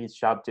example, as these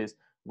shabtis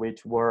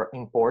which were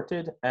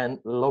imported and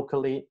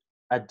locally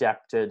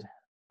adapted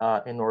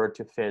in order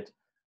to fit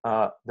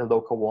the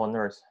local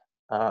owner's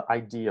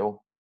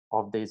ideal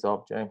of these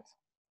objects.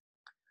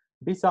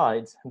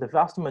 Besides, the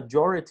vast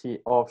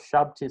majority of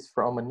shabtis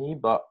from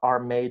Aniba are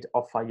made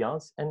of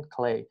faience and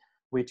clay,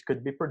 which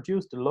could be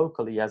produced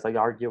locally, as I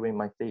argue in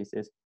my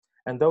thesis,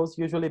 and those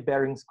usually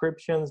bear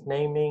inscriptions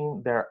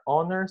naming their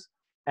owners,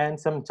 and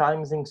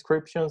sometimes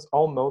inscriptions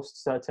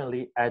almost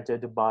certainly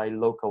added by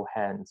local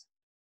hands.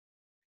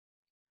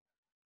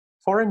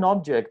 Foreign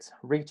objects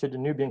reached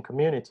Nubian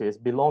communities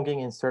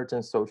belonging in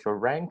certain social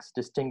ranks,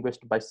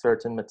 distinguished by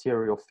certain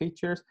material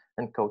features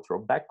and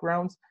cultural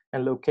backgrounds,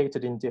 and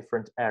located in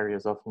different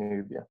areas of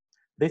Nubia.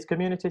 These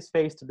communities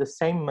faced the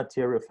same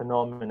material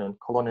phenomenon,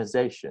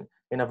 colonization,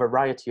 in a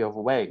variety of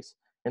ways,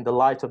 in the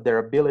light of their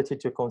ability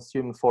to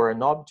consume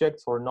foreign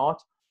objects or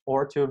not,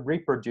 or to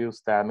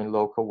reproduce them in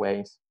local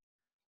ways.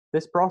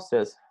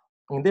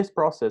 In this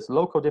process,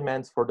 local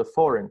demands for the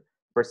foreign,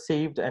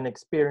 perceived and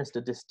experienced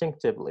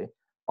distinctively,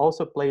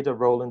 also played a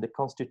role in the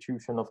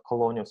constitution of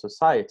colonial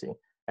society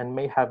and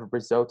may have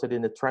resulted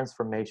in the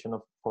transformation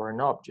of foreign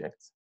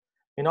objects.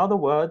 In other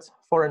words,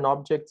 foreign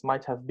objects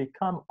might have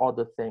become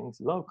other things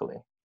locally.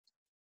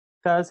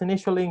 Thus,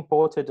 initially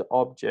imported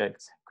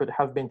objects could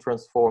have been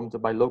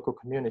transformed by local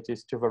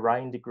communities to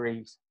varying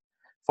degrees,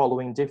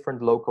 following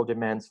different local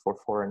demands for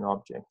foreign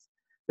objects.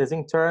 This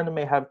in turn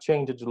may have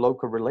changed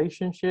local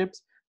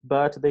relationships,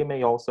 but they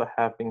may also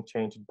have been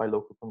changed by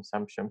local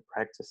consumption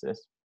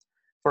practices.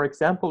 For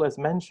example, as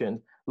mentioned,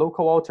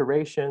 local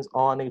alterations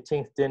on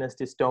 18th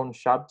dynasty stone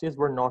shabtis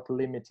were not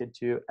limited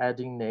to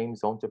adding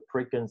names onto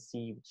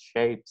preconceived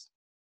shapes.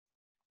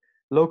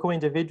 Local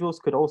individuals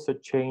could also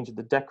change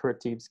the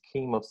decorative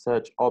scheme of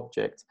such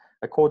objects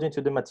according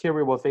to the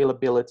material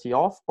availability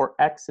of or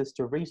access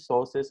to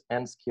resources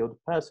and skilled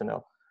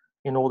personnel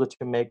in order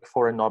to make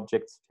foreign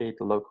objects fit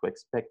local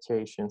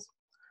expectations.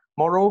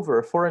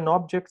 Moreover, foreign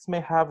objects may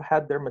have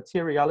had their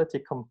materiality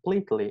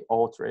completely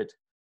altered,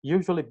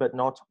 usually but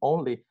not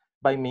only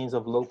by means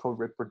of local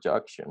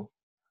reproduction.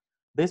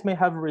 This may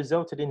have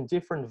resulted in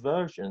different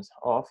versions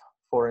of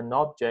foreign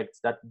objects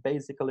that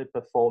basically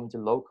performed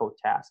local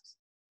tasks,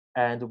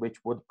 and which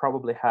would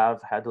probably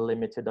have had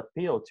limited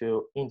appeal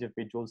to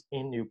individuals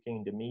in New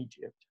Kingdom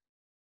Egypt.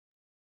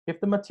 If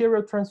the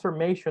material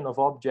transformation of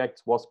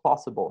objects was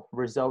possible,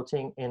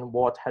 resulting in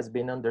what has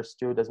been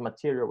understood as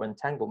material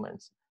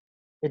entanglements,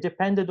 it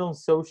depended on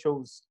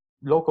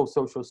local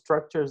social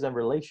structures and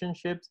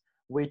relationships,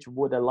 which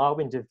would allow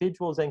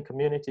individuals and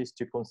communities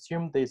to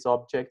consume these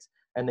objects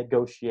and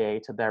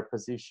negotiate their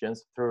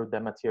positions through their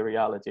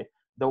materiality.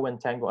 Though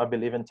I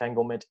believe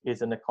entanglement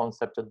isn't a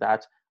concept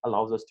that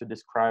allows us to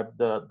describe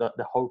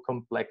the whole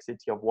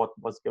complexity of what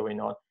was going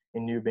on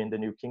in Nubia in the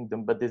New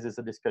Kingdom, but this is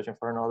a discussion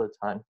for another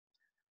time.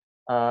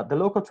 The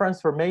local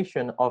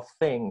transformation of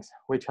things,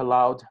 which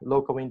allowed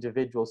local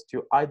individuals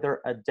to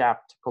either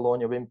adapt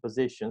colonial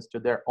impositions to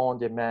their own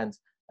demands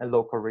and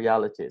local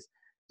realities,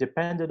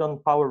 depended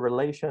on power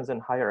relations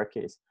and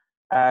hierarchies,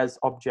 as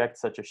objects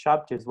such as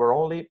shabtis were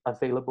only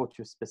available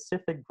to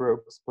specific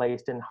groups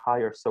placed in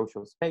higher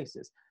social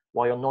spaces,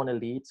 while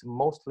non-elites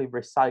mostly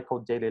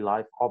recycled daily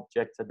life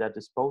objects at their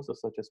disposal,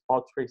 such as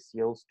pottery,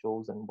 seals,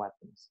 tools, and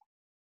weapons.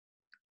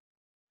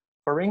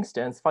 For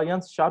instance,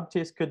 faience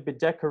shabtis could be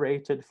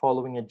decorated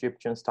following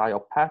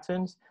Egyptian-style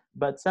patterns,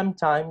 but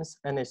sometimes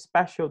a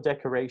special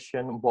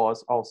decoration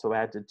was also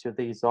added to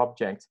these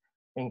objects,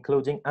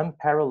 including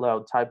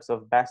unparalleled types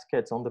of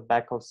baskets on the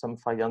back of some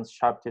faience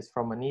shabtis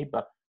from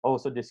Aniba,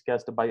 also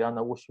discussed by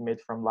Anna Schmidt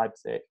from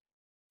Leipzig.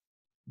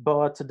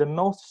 But the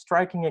most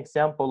striking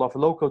example of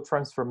local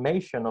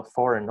transformation of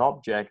foreign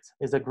objects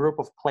is a group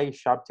of clay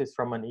shabtis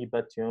from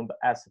Aniba tomb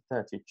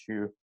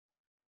S32.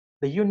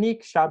 The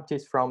unique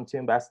shabtis from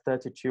tomb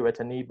S32 at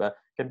Aniba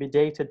can be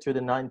dated to the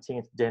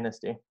 19th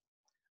dynasty.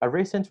 A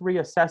recent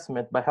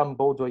reassessment by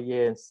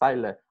Humboldt-Doyer and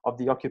Seiler of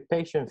the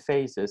occupation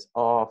phases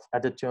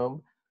at the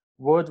tomb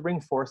would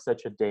reinforce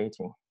such a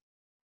dating.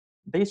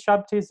 These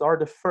shabtis are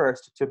the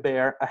first to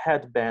bear a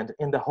headband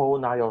in the whole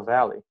Nile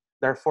Valley,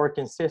 therefore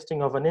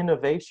consisting of an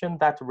innovation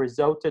that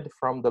resulted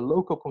from the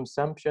local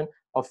consumption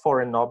of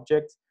foreign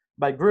objects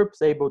by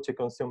groups able to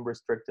consume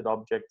restricted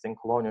objects in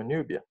colonial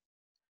Nubia.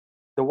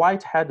 The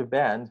white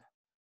headband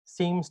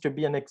seems to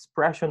be an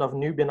expression of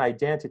Nubian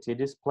identity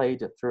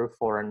displayed through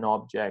foreign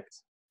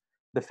objects.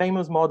 The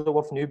famous model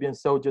of Nubian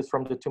soldiers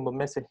from the tomb of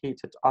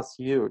Mesehit at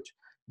Asyut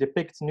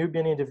depicts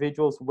Nubian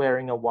individuals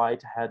wearing a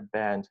white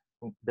headband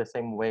in the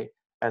same way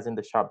as in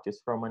the shabtis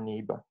from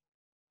Aniba.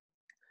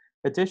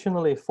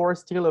 Additionally, four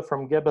stelae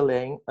from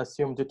Gebelein,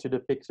 assumed to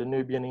depict the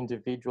Nubian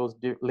individuals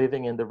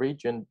living in the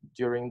region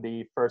during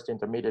the first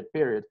intermediate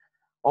period,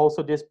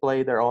 also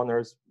display their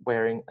owners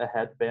wearing a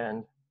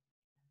headband.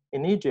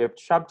 In Egypt,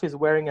 shabtis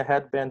wearing a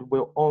headband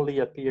will only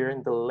appear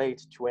in the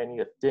late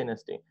 20th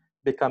dynasty,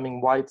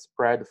 becoming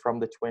widespread from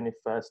the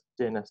 21st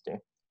dynasty.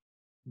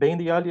 Being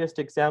the earliest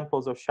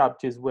examples of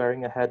shabtis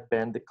wearing a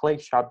headband, the clay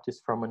shabtis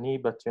from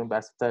Aniba tomb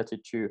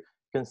S32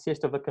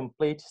 consist of a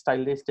complete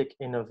stylistic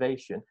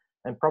innovation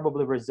and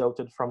probably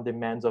resulted from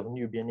demands of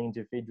Nubian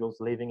individuals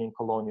living in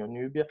colonial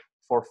Nubia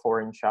for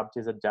foreign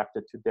shabtis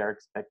adapted to their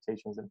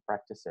expectations and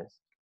practices.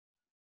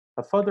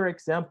 A further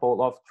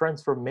example of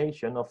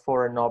transformation of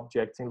foreign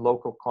objects in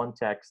local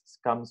contexts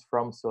comes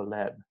from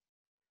Soleb.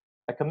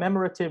 A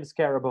commemorative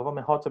scarab of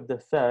Amenhotep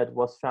III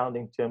was found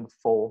in tomb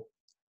 4.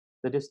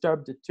 The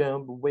disturbed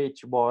tomb,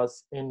 which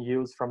was in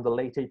use from the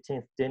late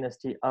 18th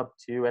dynasty up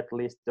to at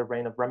least the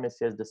reign of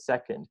Ramesses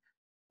II,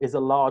 is a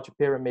large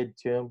pyramid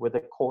tomb with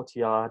a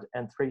courtyard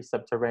and 3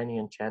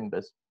 subterranean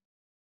chambers.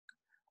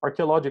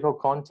 Archaeological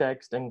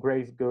context and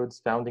grave goods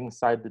found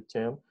inside the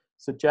tomb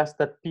suggest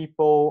that the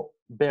people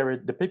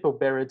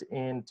buried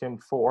in tomb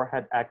 4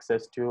 had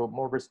access to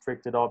more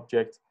restricted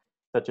objects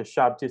such as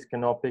shabtis,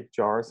 canopic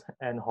jars,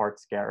 and heart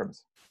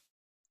scarabs.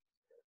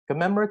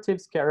 Commemorative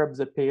scarabs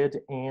appeared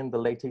in the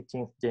late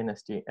 18th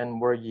dynasty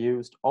and were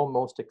used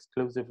almost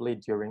exclusively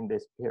during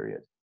this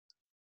period.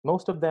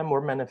 Most of them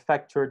were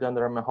manufactured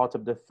under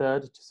Amenhotep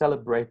III to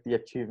celebrate the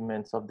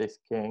achievements of this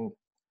king.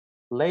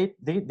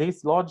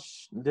 These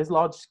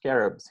large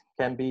scarabs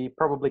can be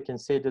probably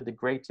considered the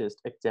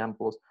greatest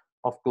examples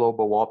of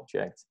global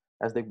objects,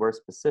 as they were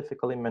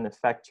specifically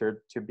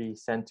manufactured to be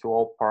sent to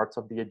all parts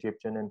of the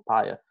Egyptian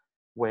empire,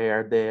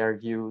 where their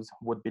use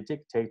would be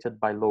dictated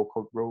by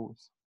local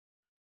rules.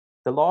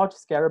 The large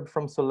scarab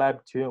from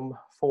Soleb tomb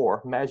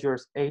 4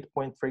 measures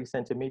 8.3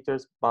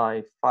 centimeters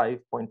by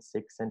 5.6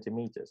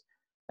 centimeters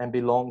and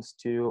belongs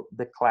to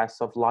the class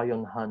of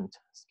lion hunt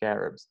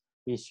scarabs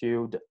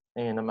issued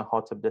in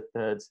Amenhotep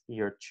III's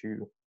year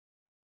 2.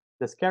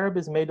 The scarab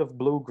is made of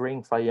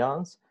blue-green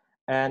faience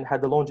and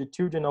had a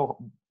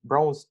longitudinal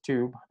bronze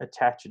tube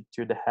attached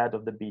to the head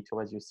of the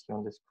beetle, as you see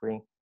on the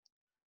screen.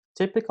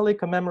 Typically,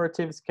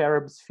 commemorative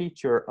scarabs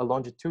feature a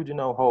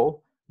longitudinal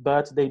hole,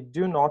 but they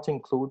do not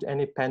include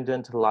any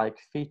pendant-like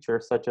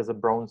feature such as a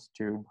bronze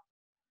tube.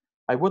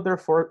 I would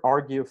therefore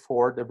argue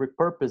for the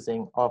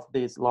repurposing of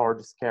this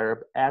large scarab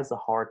as a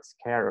heart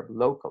scarab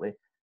locally,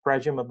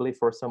 presumably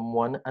for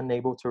someone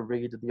unable to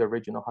read the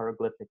original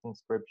hieroglyphic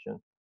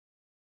inscription.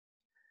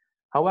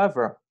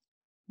 However,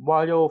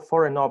 while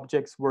foreign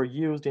objects were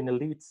used in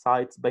elite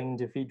sites by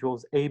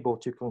individuals able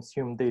to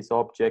consume these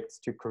objects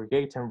to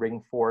create and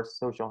reinforce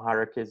social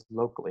hierarchies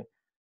locally,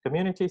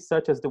 communities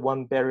such as the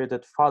one buried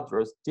at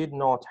Phadros did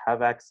not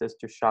have access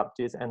to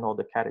shabtis and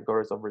other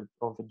categories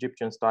of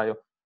Egyptian-style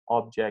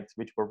objects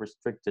which were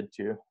restricted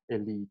to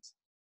elites.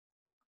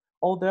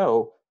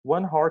 Although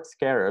one heart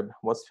scarab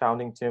was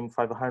found in tomb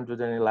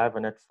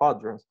 511 at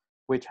Phadros,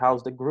 which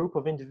housed a group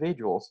of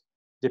individuals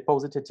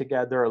deposited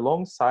together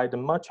alongside a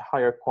much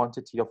higher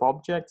quantity of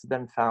objects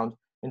than found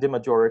in the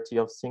majority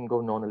of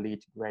single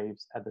non-elite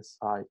graves at the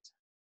site.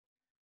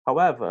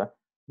 However,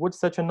 would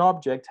such an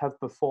object have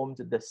performed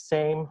the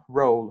same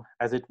role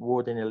as it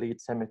would in elite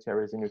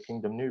cemeteries in New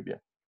Kingdom Nubia?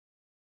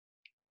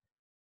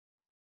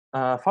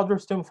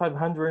 Phadros tomb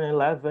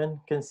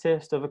 511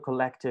 consists of a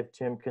collective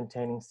tomb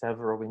containing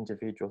several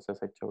individuals, as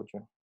I told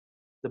you.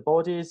 The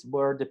bodies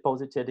were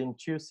deposited in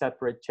 2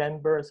 separate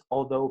chambers,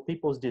 although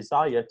people's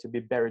desire to be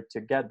buried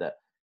together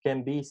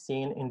can be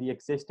seen in the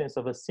existence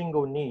of a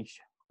single niche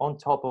on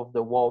top of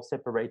the wall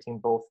separating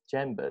both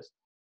chambers,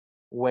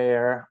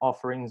 where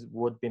offerings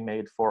would be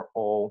made for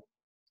all.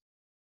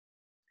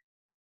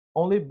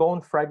 Only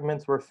bone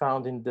fragments were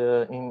found in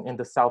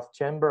the south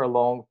chamber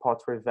along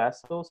pottery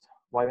vessels,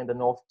 while in the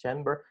north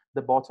chamber,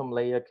 the bottom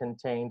layer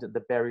contained the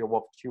burial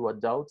of 2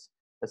 adults,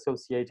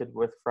 associated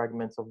with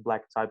fragments of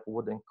black-type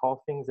wooden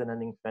coffins and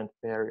an infant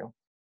burial.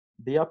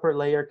 The upper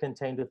layer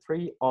contained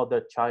 3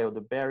 other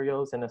child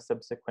burials and a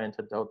subsequent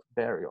adult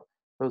burial,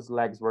 whose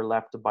legs were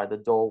left by the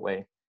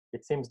doorway.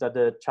 It seems that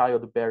the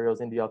child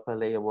burials in the upper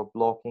layer were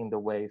blocking the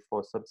way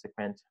for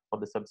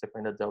the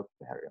subsequent adult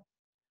burial.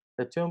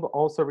 The tomb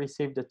also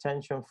received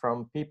attention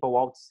from people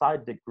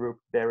outside the group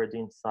buried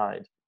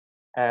inside,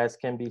 as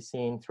can be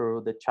seen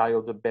through the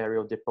child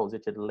burial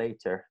deposited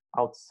later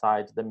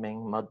outside the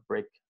main mud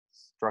brick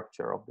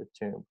structure of the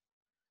tomb.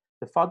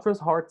 The Phadros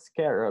heart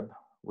scarab,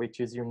 which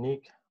is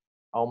unique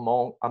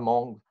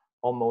among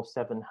almost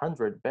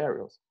 700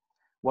 burials,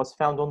 was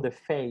found on the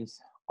face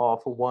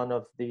of one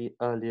of the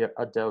earlier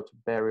adult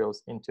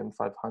burials in tomb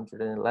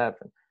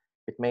 511.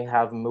 It may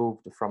have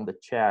moved from the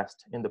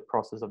chest in the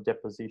process of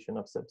deposition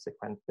of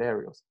subsequent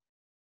burials,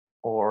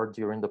 or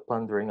during the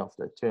plundering of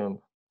the tomb.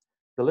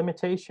 The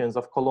limitations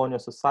of colonial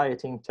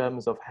society in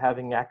terms of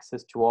having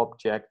access to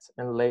objects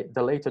and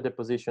the later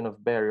deposition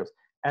of burials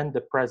and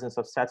the presence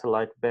of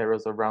satellite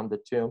burials around the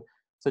tomb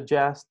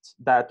suggests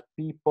that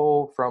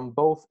people from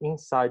both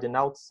inside and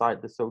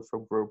outside the social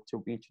group to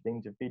which the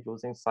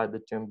individuals inside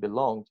the tomb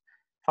belonged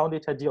found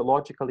it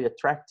ideologically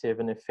attractive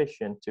and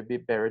efficient to be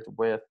buried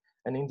with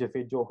an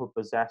individual who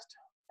possessed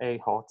a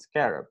heart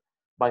scarab,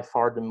 by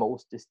far the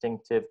most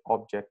distinctive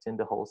object in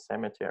the whole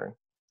cemetery.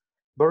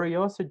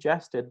 Bourriot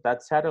suggested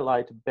that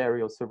satellite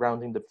burials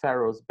surrounding the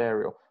pharaoh's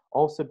burial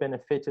also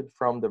benefited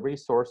from the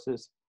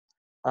resources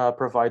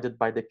provided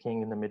by the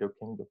king in the Middle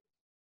Kingdom.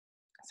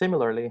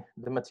 Similarly,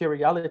 the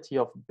materiality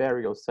of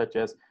burials such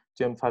as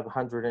tomb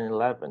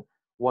 511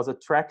 was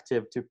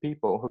attractive to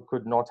people who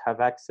could not have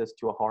access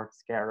to a heart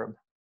scarab.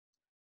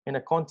 In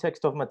a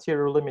context of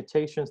material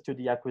limitations to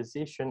the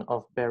acquisition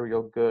of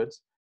burial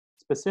goods,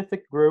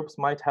 specific groups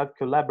might have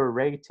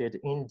collaborated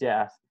in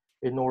death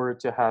in order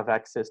to have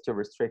access to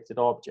restricted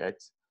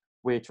objects,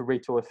 which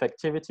ritual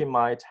effectivity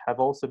might have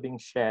also been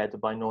shared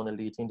by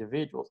non-elite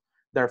individuals,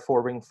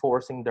 therefore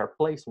reinforcing their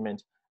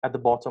placement at the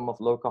bottom of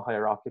local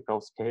hierarchical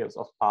scales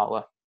of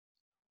power.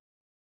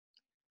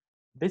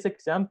 These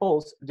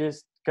examples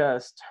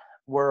discussed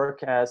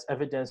work as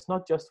evidence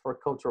not just for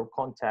cultural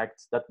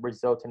contacts that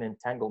result in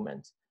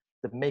entanglement,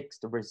 the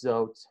mixed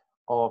result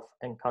of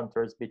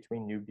encounters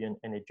between Nubian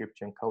and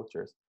Egyptian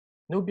cultures.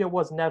 Nubia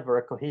was never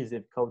a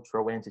cohesive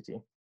cultural entity.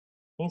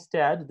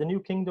 Instead, the New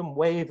Kingdom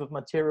wave of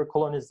material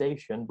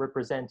colonization,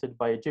 represented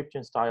by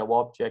Egyptian-style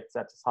objects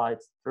at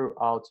sites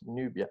throughout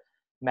Nubia,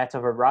 met a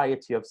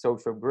variety of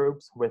social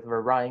groups with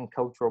varying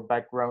cultural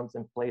backgrounds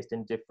and placed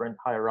in different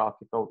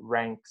hierarchical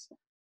ranks,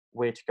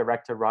 which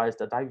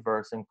characterized a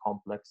diverse and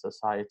complex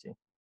society.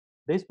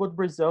 This would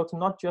result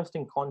not just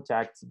in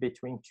contacts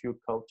between two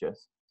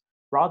cultures.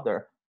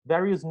 Rather,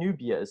 various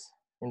Nubias,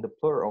 in the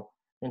plural,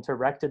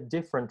 interacted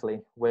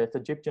differently with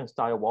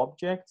Egyptian-style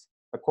objects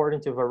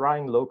according to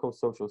varying local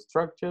social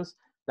structures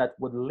that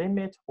would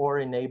limit or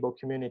enable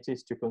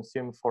communities to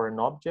consume foreign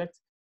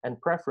objects and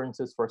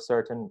preferences for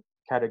certain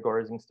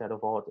categories instead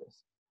of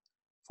others.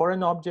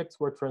 Foreign objects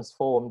were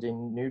transformed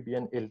in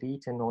Nubian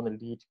elite and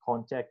non-elite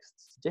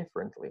contexts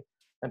differently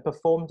and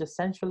performed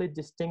essentially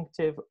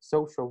distinctive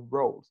social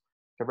roles,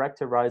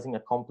 characterizing a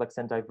complex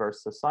and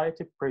diverse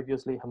society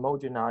previously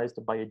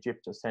homogenized by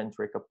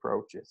Egyptocentric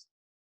approaches.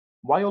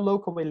 While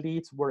local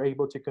elites were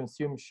able to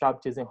consume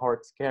shabtis and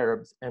heart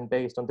scarabs and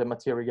based on the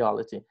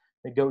materiality,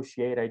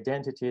 negotiate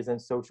identities and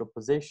social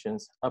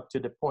positions up to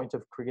the point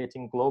of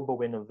creating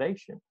global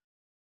innovation,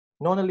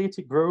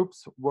 non-elite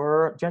groups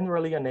were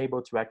generally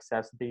unable to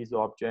access these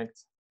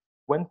objects.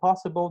 When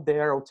possible,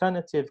 their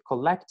alternative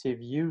collective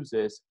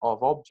uses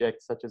of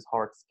objects such as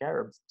heart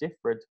scarabs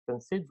differed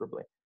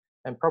considerably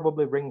and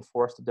probably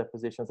reinforced their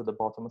positions at the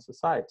bottom of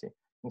society,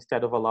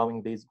 instead of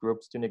allowing these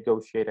groups to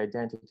negotiate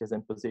identities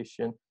and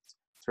positions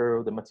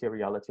through the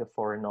materiality of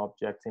foreign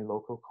objects in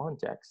local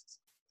contexts.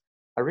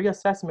 A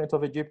reassessment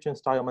of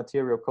Egyptian-style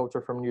material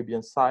culture from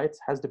Nubian sites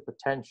has the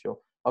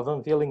potential of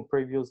unveiling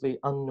previously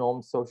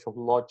unknown social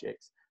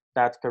logics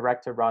that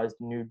characterized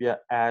Nubia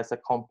as a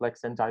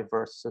complex and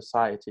diverse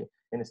society,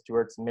 in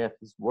Stuart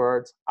Smith's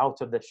words, out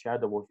of the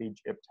shadow of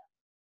Egypt.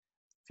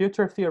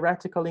 Future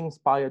theoretically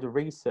inspired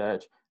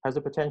research has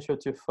the potential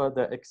to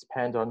further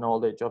expand our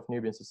knowledge of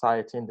Nubian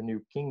society in the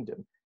New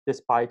Kingdom,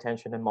 despite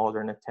ancient and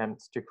modern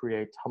attempts to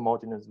create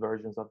homogeneous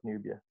versions of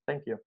Nubia.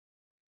 Thank you.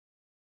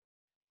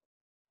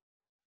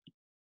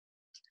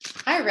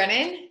 Hi,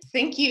 Rennan.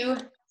 Thank you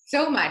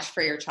so much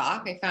for your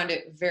talk. I found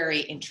it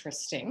very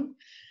interesting.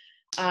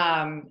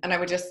 And I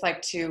would just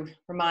like to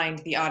remind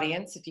the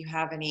audience, if you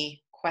have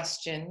any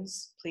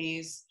questions,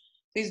 please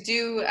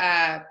do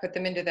put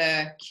them into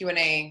the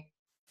Q&A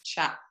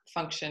chat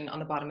function on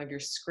the bottom of your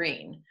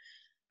screen.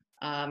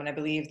 And I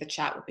believe the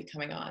chat will be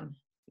coming on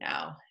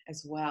now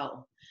as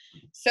well.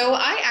 So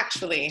I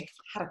actually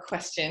had a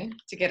question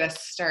to get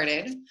us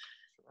started.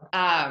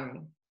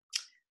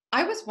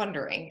 I was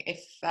wondering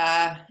if,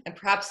 and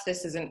perhaps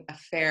this isn't a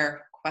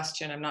fair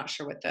question, I'm not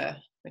sure what the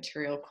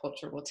material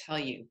culture will tell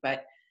you,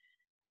 but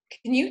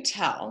can you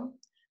tell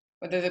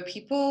whether the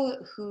people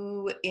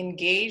who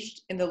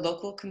engaged in the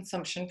local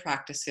consumption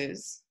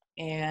practices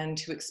and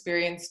who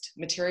experienced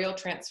material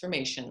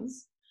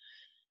transformations,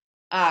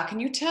 can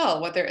you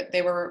tell whether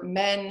they were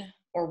men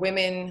or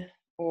women,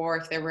 or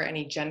if there were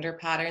any gender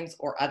patterns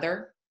or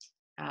other?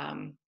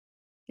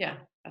 Yeah,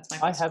 that's my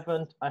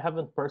question. I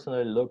haven't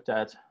personally looked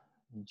at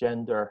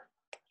gender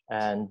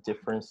and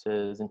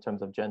differences in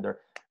terms of gender,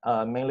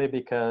 mainly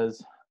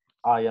because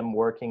I am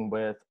working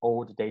with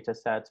old data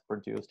sets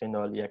produced in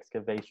early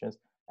excavations,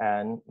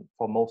 and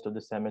for most of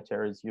the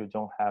cemeteries, you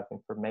don't have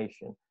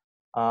information.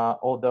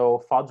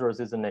 Although Fadros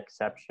is an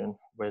exception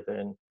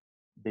within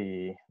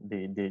the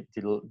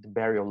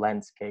burial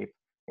landscape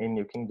in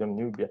New Kingdom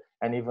Nubia,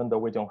 and even though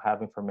we don't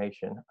have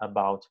information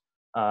about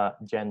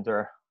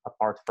gender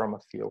apart from a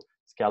few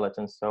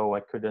skeletons, so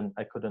I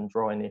couldn't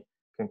draw any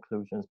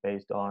conclusions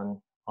based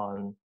on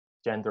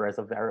gender as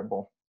a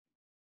variable.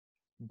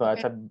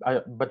 But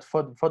Okay. but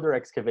further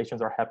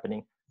excavations are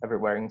happening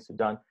everywhere in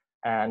Sudan,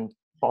 and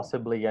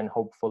possibly and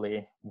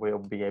hopefully we'll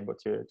be able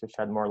to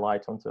shed more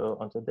light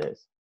onto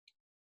this.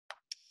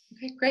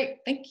 Okay, great,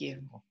 thank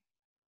you.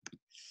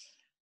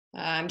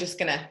 I'm just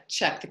gonna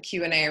check the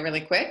Q&A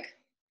really quick.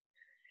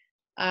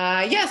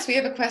 Yes, we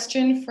have a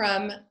question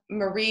from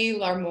Marie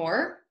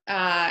Larmour,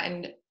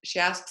 and she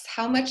asks,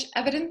 how much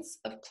evidence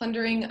of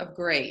plundering of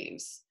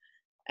graves,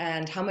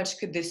 and how much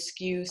could this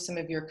skew some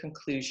of your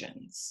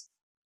conclusions?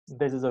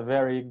 This is a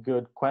very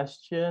good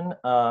question.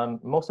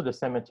 Most of the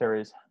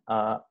cemeteries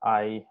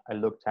I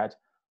looked at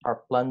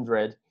are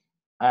plundered,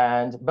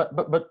 and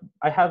but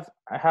I have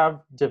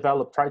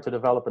tried to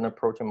develop an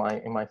approach in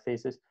my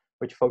thesis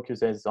which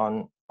focuses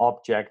on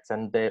objects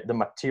and the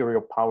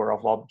material power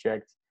of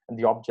objects and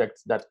the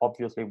objects that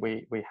obviously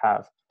we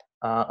have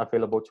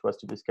available to us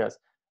to discuss.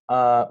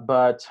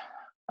 But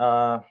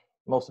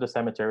most of the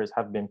cemeteries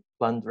have been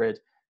plundered,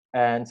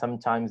 and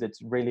sometimes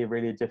it's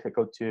really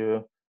difficult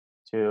to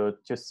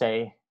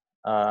say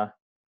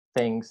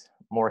things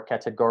more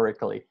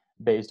categorically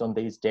based on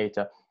these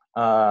data.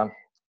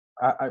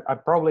 I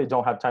probably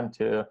don't have time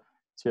to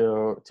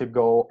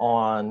go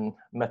on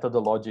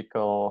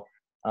methodological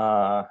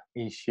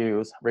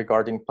issues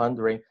regarding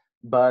plundering,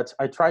 but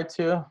I try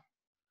to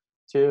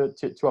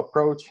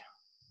approach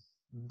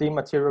the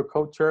material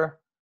culture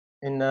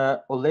in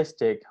a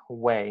holistic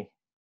way.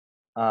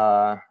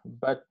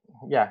 But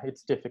yeah,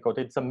 it's difficult.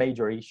 It's a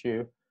major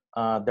issue.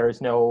 There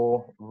is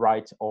no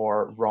right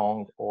or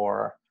wrong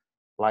or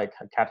like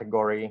a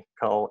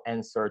categorical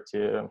answer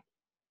to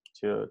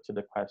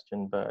the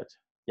question. But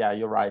yeah,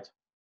 you're right.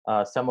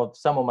 Some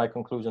of my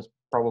conclusions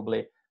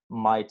probably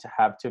might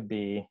have to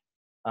be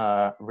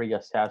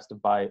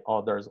reassessed by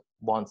others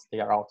once they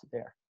are out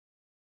there.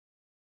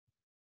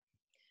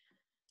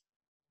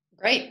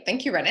 Great,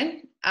 thank you,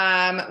 Rennan.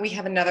 We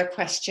have another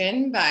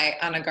question by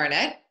Anna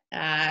Garnett.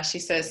 She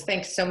says,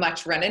 thanks so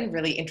much, Rennan,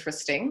 really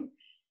interesting.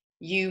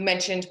 You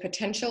mentioned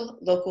potential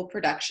local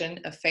production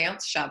of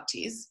faience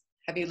shabtis.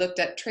 Have you looked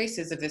at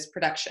traces of this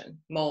production,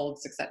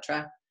 molds,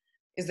 etc.?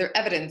 Is there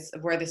evidence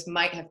of where this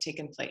might have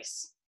taken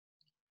place?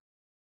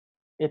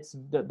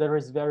 There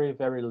is very,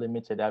 very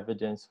limited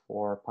evidence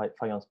for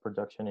faience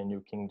production in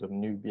New Kingdom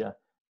Nubia.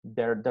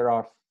 There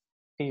are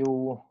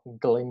few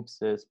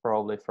glimpses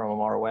probably from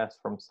ROS,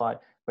 from site,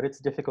 but it's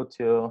difficult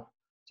to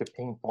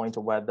pinpoint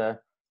whether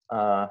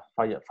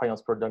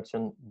faience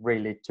production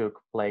really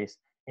took place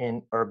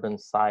in urban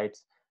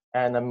sites.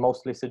 And I'm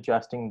mostly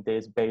suggesting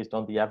this based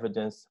on the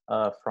evidence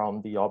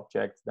from the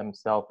objects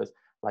themselves,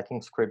 like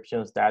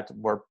inscriptions that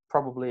were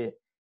probably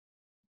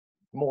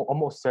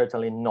almost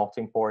certainly not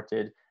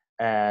imported.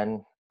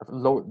 And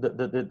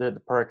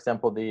for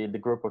example, the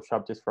group of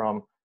shabtis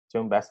from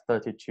Tumbes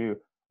 32,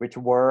 which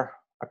were,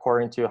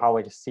 according to how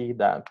I see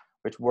them,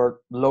 which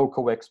were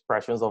local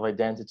expressions of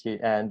identity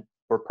and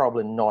were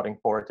probably not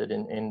imported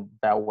in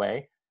that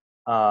way,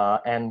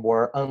 and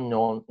were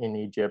unknown in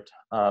Egypt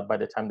by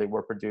the time they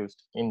were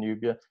produced in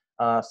Nubia.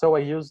 So I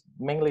used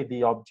mainly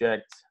the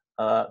objects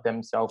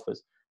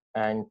themselves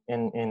and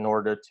in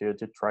order to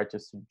try to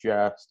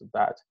suggest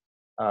that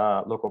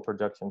local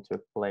production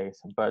took place,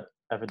 but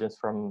evidence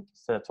from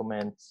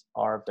settlements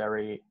are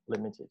very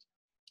limited.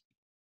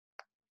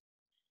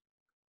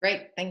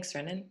 Great, thanks,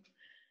 Rennan.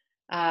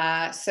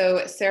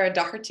 So Sarah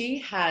Doherty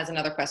has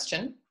another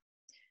question.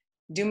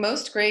 Do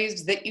most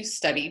graves that you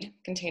studied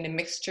contain a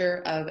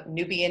mixture of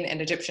Nubian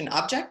and Egyptian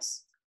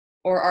objects?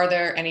 Or are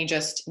there any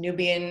just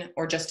Nubian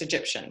or just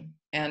Egyptian?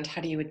 And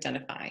how do you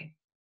identify?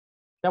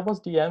 That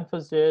was the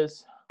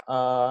emphasis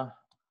in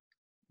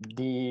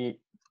the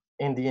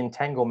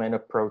entanglement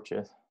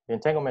approaches. The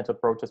entanglement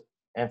approaches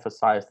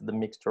emphasized the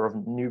mixture of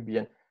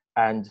Nubian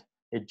and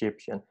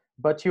Egyptian.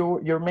 But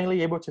you're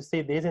mainly able to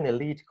see this in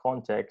elite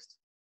context,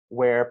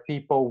 where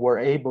people were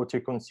able to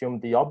consume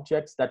the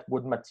objects that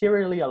would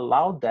materially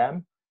allow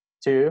them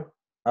to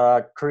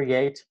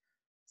create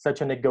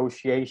such a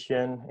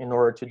negotiation in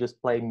order to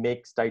display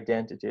mixed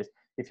identities.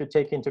 If you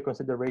take into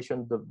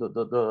consideration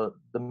the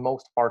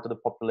most part of the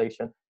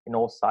population in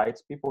all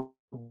sites, people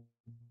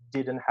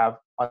didn't have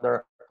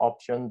other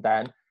option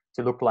than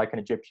to look like an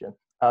Egyptian.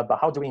 But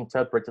how do we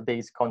interpret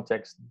these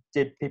contexts?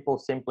 Did people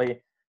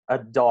simply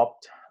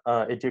adopt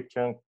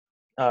Egyptian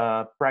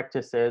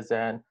practices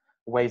and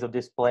ways of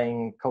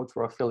displaying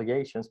cultural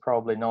affiliations?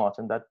 Probably not,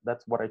 and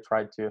that's what I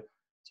tried to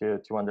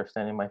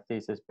understand in my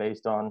thesis,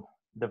 based on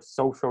the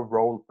social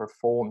role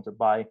performed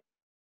by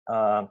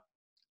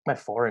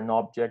foreign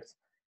objects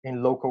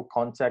in local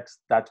contexts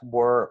that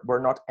were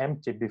not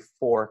empty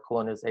before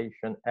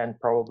colonization, and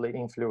probably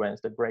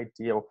influenced a great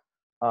deal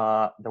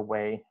the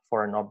way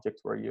foreign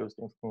objects were used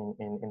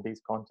in these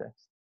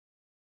contexts.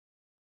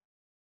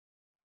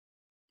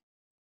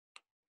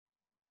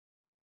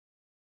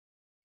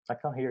 I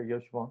can't hear you,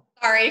 Siobhan.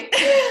 Sorry,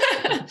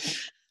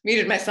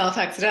 muted myself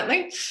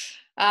accidentally.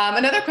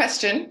 Another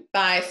question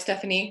by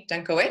Stephanie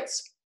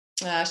Dunkowitz.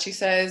 She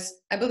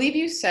says, I believe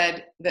you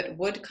said that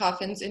wood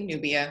coffins in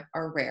Nubia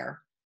are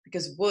rare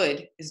because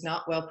wood is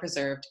not well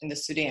preserved in the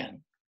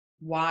Sudan.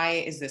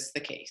 Why is this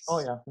the case? Oh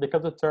yeah,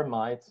 because of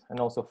termites and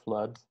also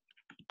floods.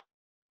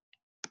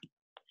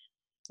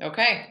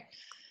 Okay.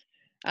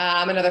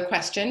 Another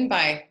question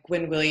by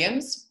Gwyn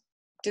Williams.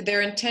 Did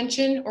their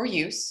intention or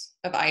use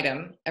of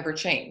item ever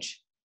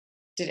change?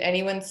 Did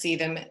anyone see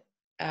them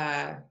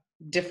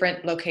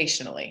different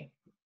locationally?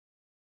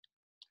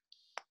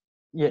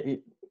 Yeah,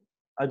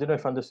 I don't know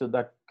if I understood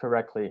that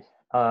correctly.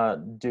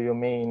 Do you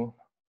mean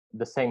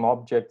the same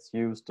objects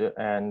used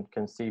and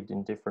conceived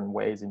in different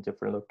ways in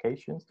different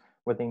locations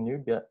within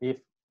Nubia?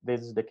 If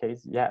this is the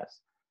case,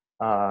 yes.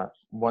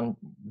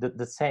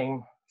 The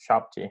same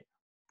shabti,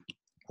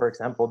 for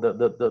example,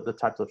 the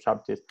types of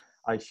shabtis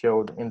I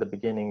showed in the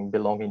beginning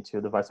belonging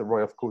to the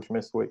Viceroy of Kush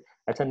Mesui.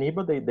 At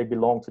Aniba, they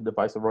belong to the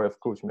Viceroy of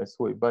Kush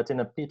Mesui, but in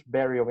a pit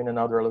burial in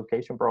another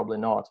location, probably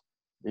not.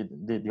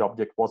 The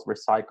object was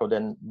recycled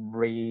and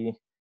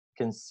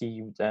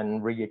reconceived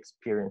and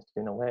re-experienced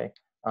in a way.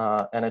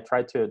 And I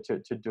tried to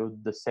do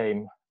the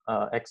same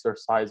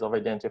exercise of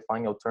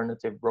identifying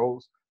alternative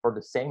roles for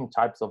the same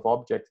types of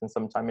objects, and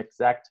sometimes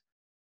exact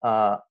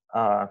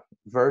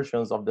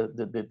versions of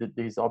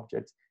these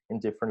objects in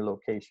different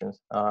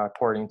locations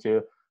according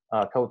to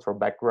cultural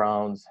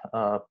backgrounds,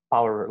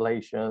 power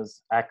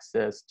relations,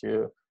 access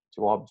to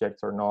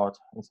objects or not,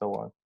 and so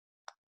on.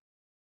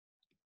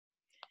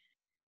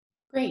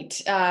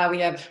 Great. We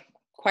have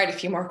quite a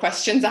few more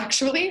questions,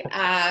 actually.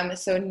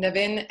 So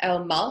Navin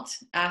El Malt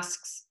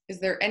asks, is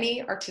there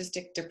any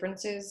artistic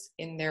differences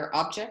in their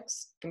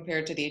objects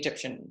compared to the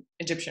Egyptian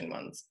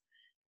ones?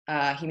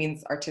 He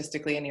means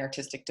artistically in the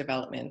artistic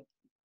development.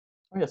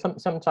 Yeah,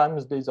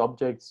 sometimes these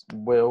objects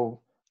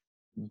will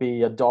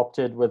be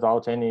adopted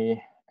without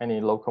any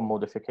local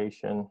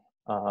modification,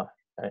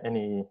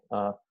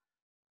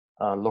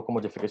 local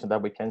modification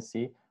that we can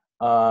see.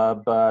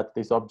 But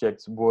these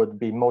objects would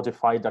be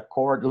modified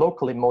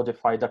locally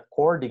modified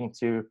according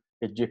to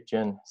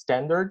Egyptian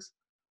standards,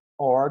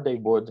 or they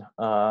would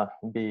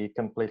be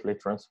completely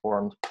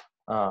transformed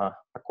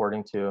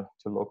according to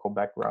local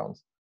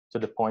backgrounds, to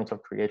the point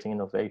of creating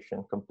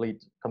innovation, completely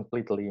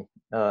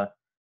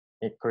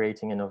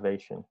creating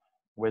innovation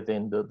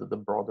within the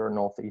broader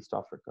Northeast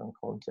African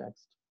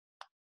context.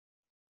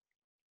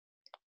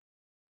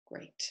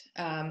 Great.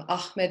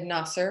 Ahmed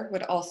Nasser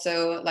would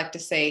also like to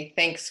say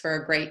thanks for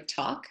a great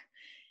talk,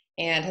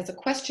 and has a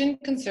question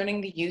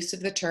concerning the use of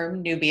the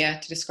term Nubia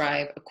to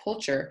describe a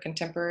culture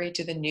contemporary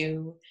to the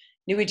new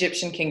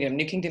Egyptian kingdom,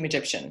 New Kingdom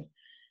Egyptian.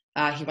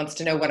 He wants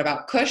to know, what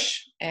about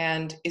Kush,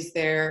 and is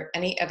there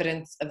any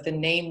evidence of the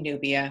name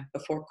Nubia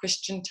before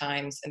Christian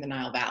times in the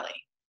Nile Valley?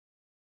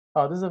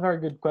 Oh, this is a very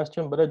good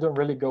question, but I don't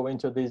really go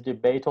into this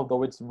debate,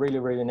 although it's really,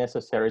 really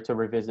necessary to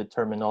revisit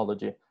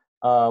terminology.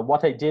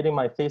 What I did in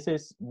my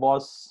thesis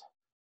was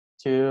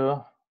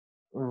to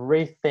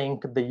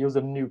rethink the use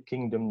of New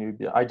Kingdom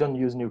Nubia. I don't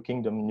use New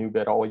Kingdom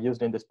Nubia at all. I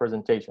used it in this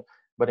presentation,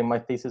 but in my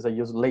thesis, I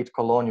used late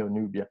colonial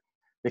Nubia,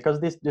 because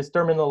these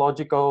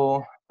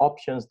terminological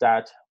options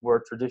that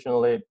were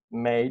traditionally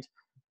made,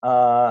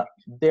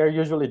 they're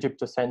usually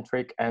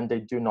Egyptocentric, and they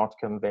do not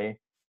convey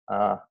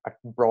a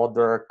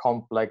broader,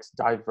 complex,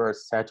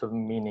 diverse set of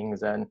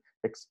meanings and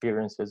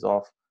experiences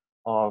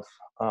of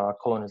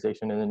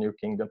colonization in the New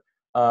Kingdom.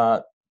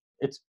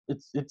 It's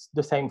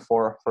the same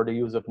for the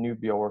use of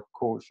Nubia or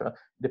Kush.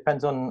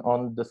 Depends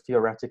on the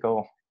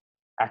theoretical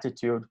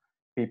attitude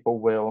people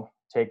will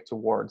take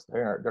towards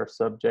their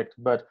subject,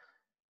 but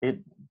it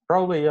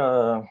probably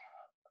a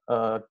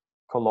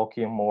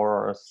colloquium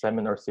or a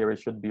seminar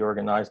series should be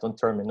organized on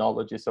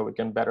terminology so we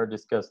can better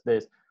discuss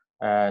this.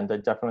 And I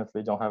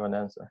definitely don't have an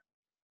answer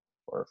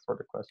for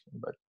the question,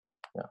 but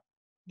yeah.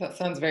 That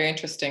sounds very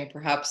interesting.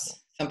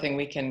 Perhaps something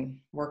we can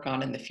work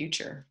on in the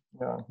future.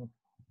 Yeah.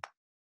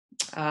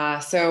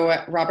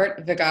 So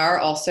Robert Vigar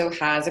also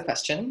has a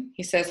question.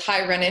 He says,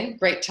 hi, Rennan,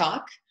 great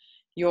talk.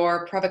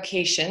 Your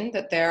provocation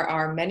that there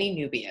are many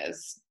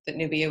Nubias, that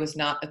Nubia was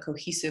not a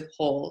cohesive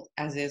whole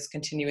as is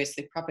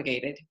continuously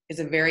propagated, is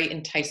a very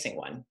enticing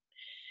one.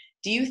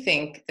 Do you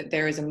think that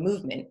there is a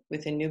movement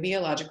within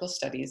Nubiological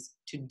studies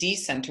to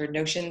decenter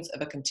notions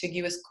of a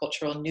contiguous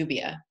cultural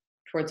Nubia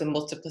towards a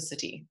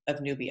multiplicity of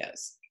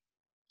Nubias?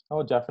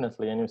 Oh,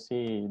 definitely. And you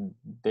see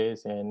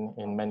this in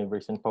many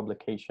recent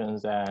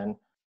publications and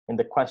in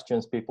the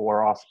questions people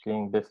were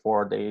asking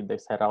before they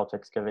set out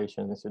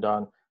excavations in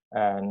Sudan.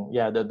 And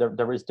yeah,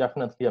 there is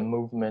definitely a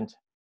movement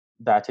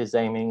that is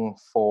aiming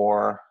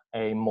for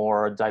a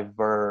more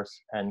diverse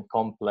and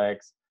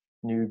complex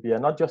Nubia,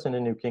 not just in the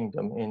New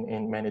Kingdom,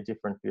 in many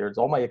different periods.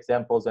 All my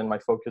examples and my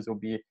focus will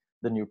be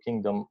the New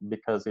Kingdom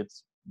because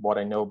it's what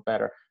I know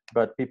better.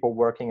 But people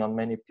working on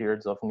many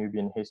periods of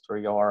Nubian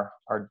history are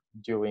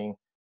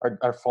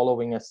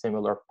following a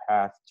similar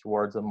path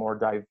towards a more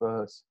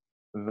diverse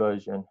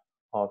version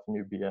of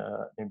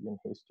Nubian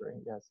history.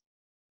 Yes.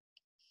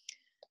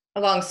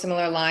 Along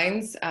similar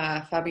lines,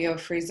 Fabio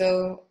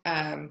Friso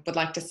would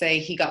like to say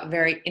he got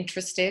very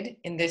interested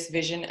in this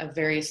vision of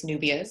various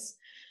Nubias.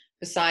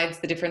 Besides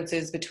the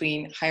differences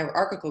between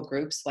hierarchical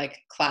groups like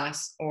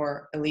class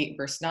or elite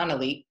versus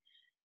non-elite,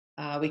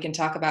 we can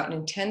talk about an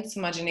intense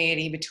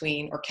homogeneity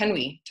between, or can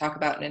we talk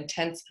about an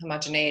intense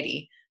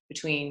homogeneity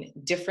between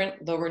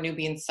different Lower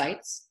Nubian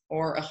sites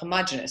or a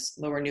homogeneous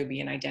Lower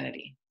Nubian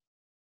identity?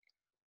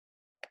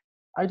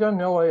 I don't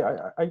know.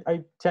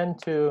 I tend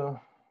to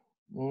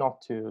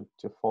not to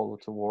follow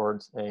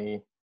towards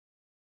an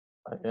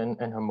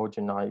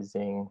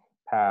homogenizing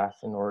path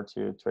in order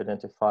to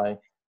identify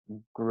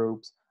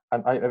groups.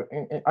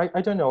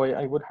 I don't know.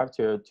 I would have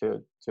to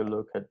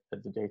look at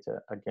the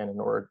data again in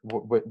order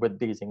with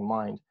these in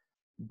mind.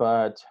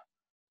 But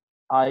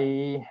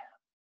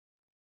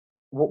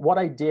what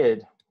I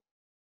did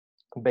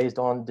based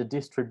on the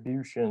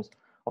distributions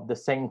of the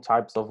same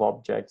types of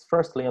objects.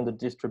 Firstly, on the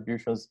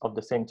distributions of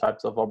the same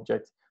types of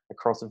objects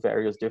across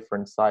various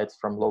different sites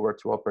from Lower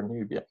to Upper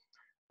Nubia.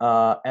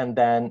 And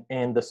then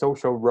in the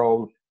social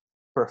role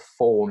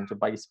performed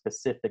by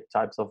specific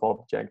types of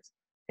objects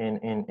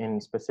in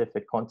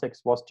specific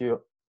contexts was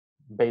to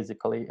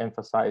basically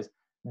emphasize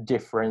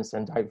difference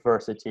and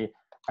diversity.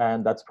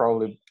 And that's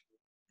probably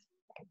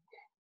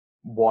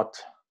what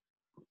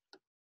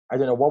I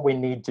don't know what we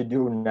need to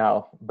do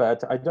now,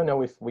 but I don't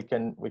know if we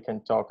can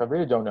talk. I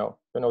really don't know.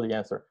 Don't know the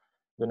answer.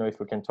 Don't know if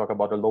we can talk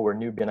about a Lower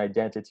Nubian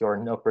identity or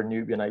an Upper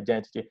Nubian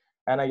identity.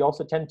 And I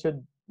also tend to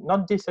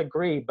not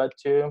disagree, but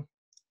to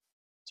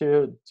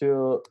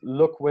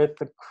look with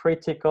a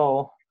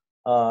critical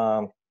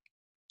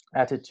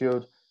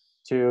attitude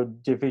to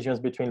divisions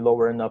between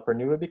Lower and Upper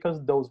Nubia,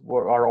 because those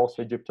are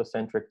also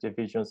Egyptocentric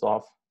divisions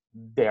of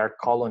their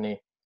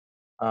colony.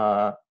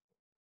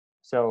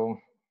 So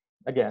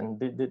again,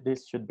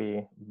 this should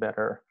be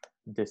better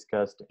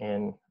discussed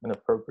in an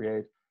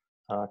appropriate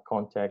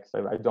context.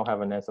 I don't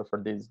have an answer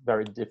for these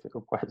very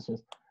difficult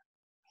questions.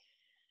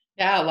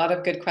 Yeah, a lot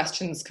of good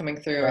questions coming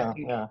through. I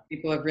think Yeah.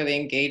 people have really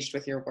engaged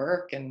with your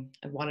work and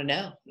want to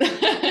know,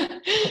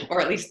 or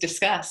at least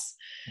discuss.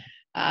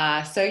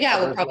 So yeah,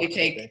 we'll probably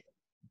take,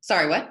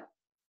 sorry, what?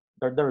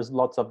 There is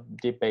lots of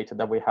debate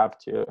that we have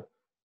to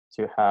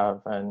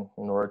have, and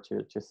in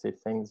order to see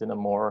things in a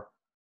more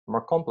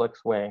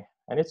complex way.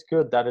 And it's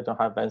good that I don't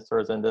have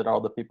answers and that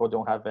other people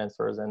don't have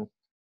answers, and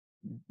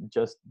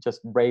just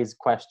raising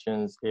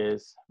questions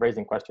is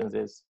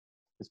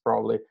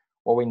probably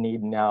what we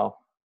need now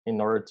in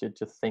order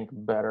to think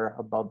better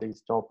about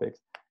these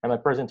topics. And my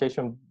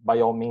presentation by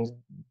all means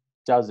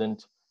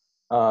doesn't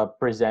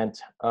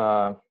present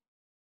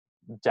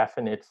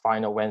definite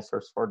final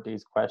answers for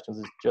these questions.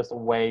 It's just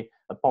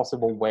a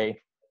possible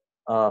way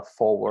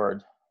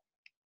forward.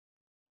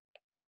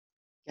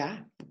 Yeah,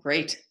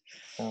 great.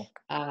 Yeah.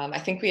 I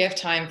think we have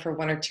time for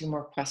one or two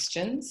more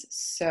questions.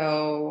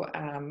 So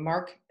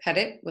Mark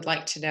Pettit would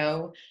like to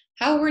know,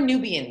 how were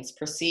Nubians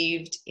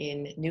perceived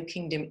in New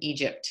Kingdom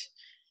Egypt?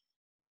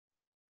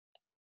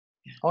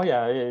 Oh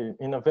yeah,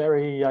 in a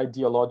very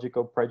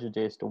ideological,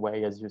 prejudiced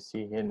way, as you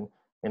see in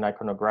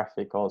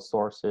iconographical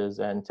sources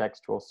and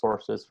textual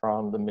sources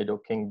from the Middle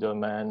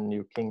Kingdom and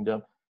New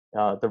Kingdom,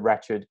 the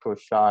wretched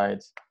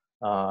Kushites,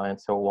 and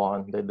so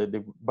on.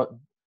 But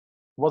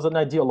was an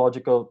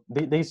ideological,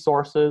 these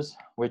sources,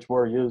 which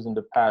were used in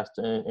the past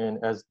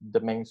as the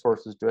main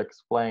sources to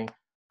explain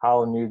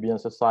how Nubian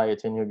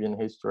society, Nubian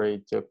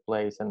history took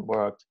place and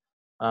worked,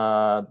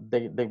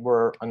 they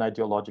were an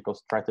ideological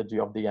strategy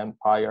of the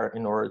empire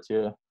in order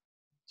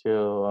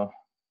to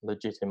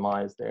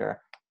legitimize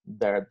their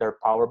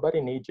power. But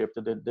in Egypt,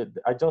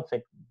 I don't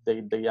think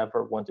they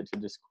ever wanted to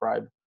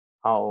describe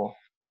how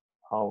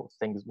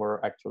things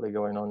were actually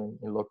going on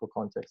in local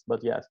context.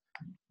 But yes,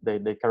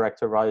 they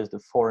characterized the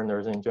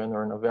foreigners in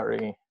general in a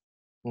very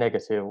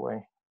negative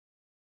way.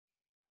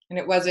 And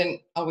it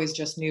wasn't always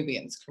just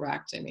Nubians,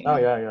 correct? I mean, oh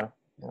yeah,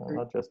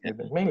 not just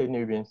Nubians, mainly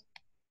Nubians.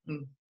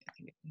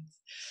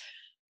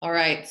 All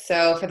right,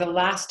 so for the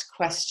last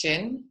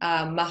question,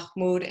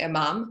 Mahmoud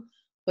Imam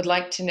would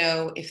like to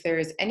know if there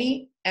is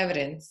any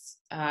evidence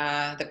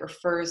that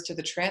refers to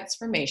the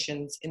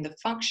transformations in the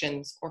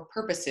functions or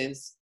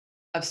purposes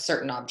of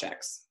certain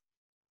objects.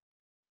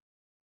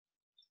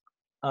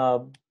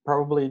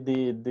 Probably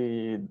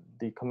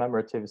the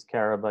commemorative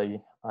scarab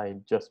I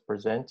just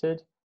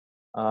presented,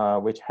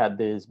 which had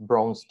this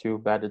bronze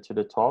tube added to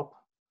the top,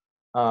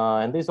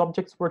 and these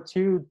objects were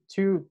too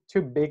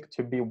big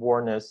to be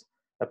worn as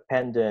a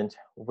pendant,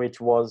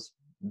 which was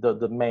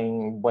the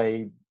main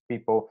way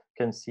people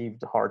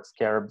conceived heart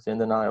scarabs in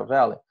the Nile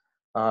Valley.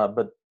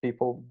 But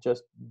people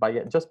just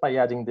by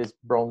adding this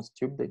bronze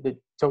tube, they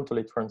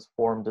totally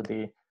transformed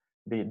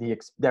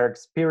their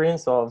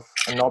experience of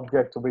an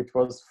object which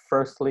was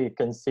firstly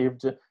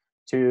conceived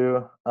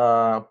to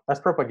as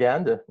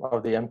propaganda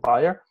of the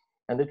empire,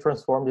 and they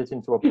transformed it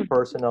into a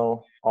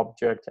personal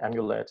object,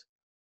 amulet,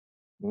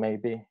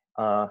 maybe.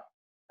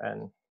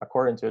 And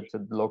according to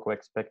the local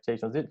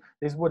expectations,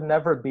 this would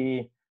never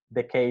be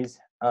the case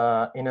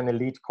in an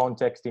elite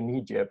context in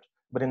Egypt,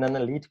 but in an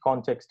elite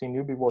context in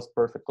Nubia was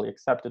perfectly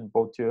accepted,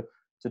 both to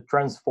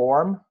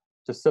transform,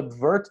 to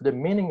subvert the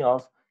meaning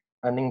of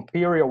an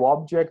imperial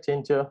object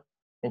into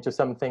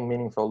something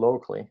meaningful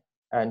locally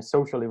and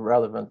socially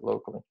relevant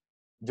locally,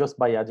 just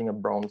by adding a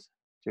bronze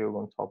tube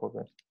on top of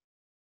it.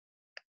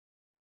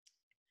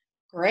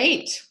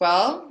 Great.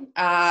 Well,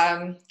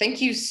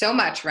 thank you so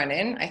much,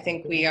 Rennan. I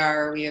think we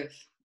have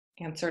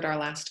answered our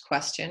last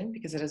question,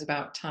 because it is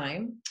about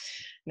time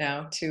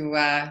now to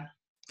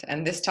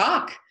end this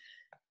talk.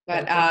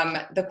 But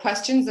the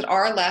questions that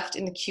are left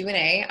in the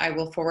Q&A, I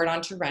will forward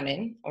on to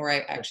Rennan, or I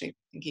actually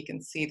think he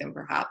can see them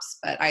perhaps,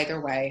 but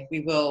either way,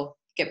 we will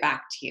get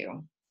back to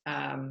you.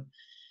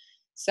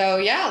 So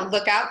yeah,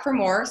 look out for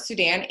more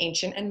Sudan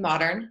Ancient and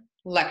Modern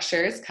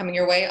lectures coming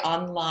your way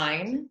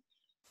online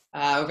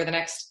over the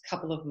next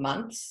couple of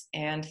months.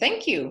 And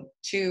thank you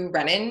to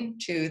Rennan,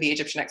 to the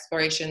Egyptian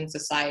Exploration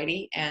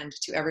Society, and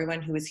to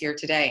everyone who is here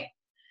today.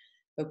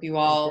 Hope you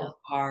all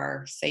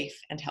are safe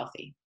and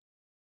healthy.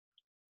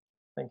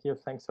 Thank you.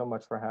 Thanks so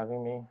much for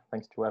having me.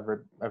 Thanks to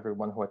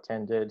everyone who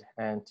attended,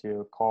 and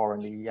to Cor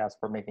and the ES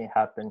for making it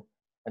happen,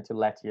 and to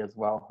Letty as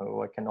well,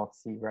 who I cannot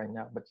see right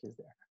now, but she's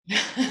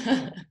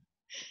there.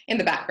 In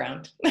the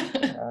background.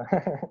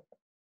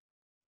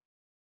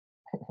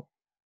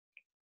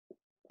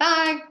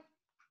 Bye.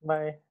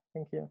 Bye.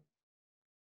 Thank you.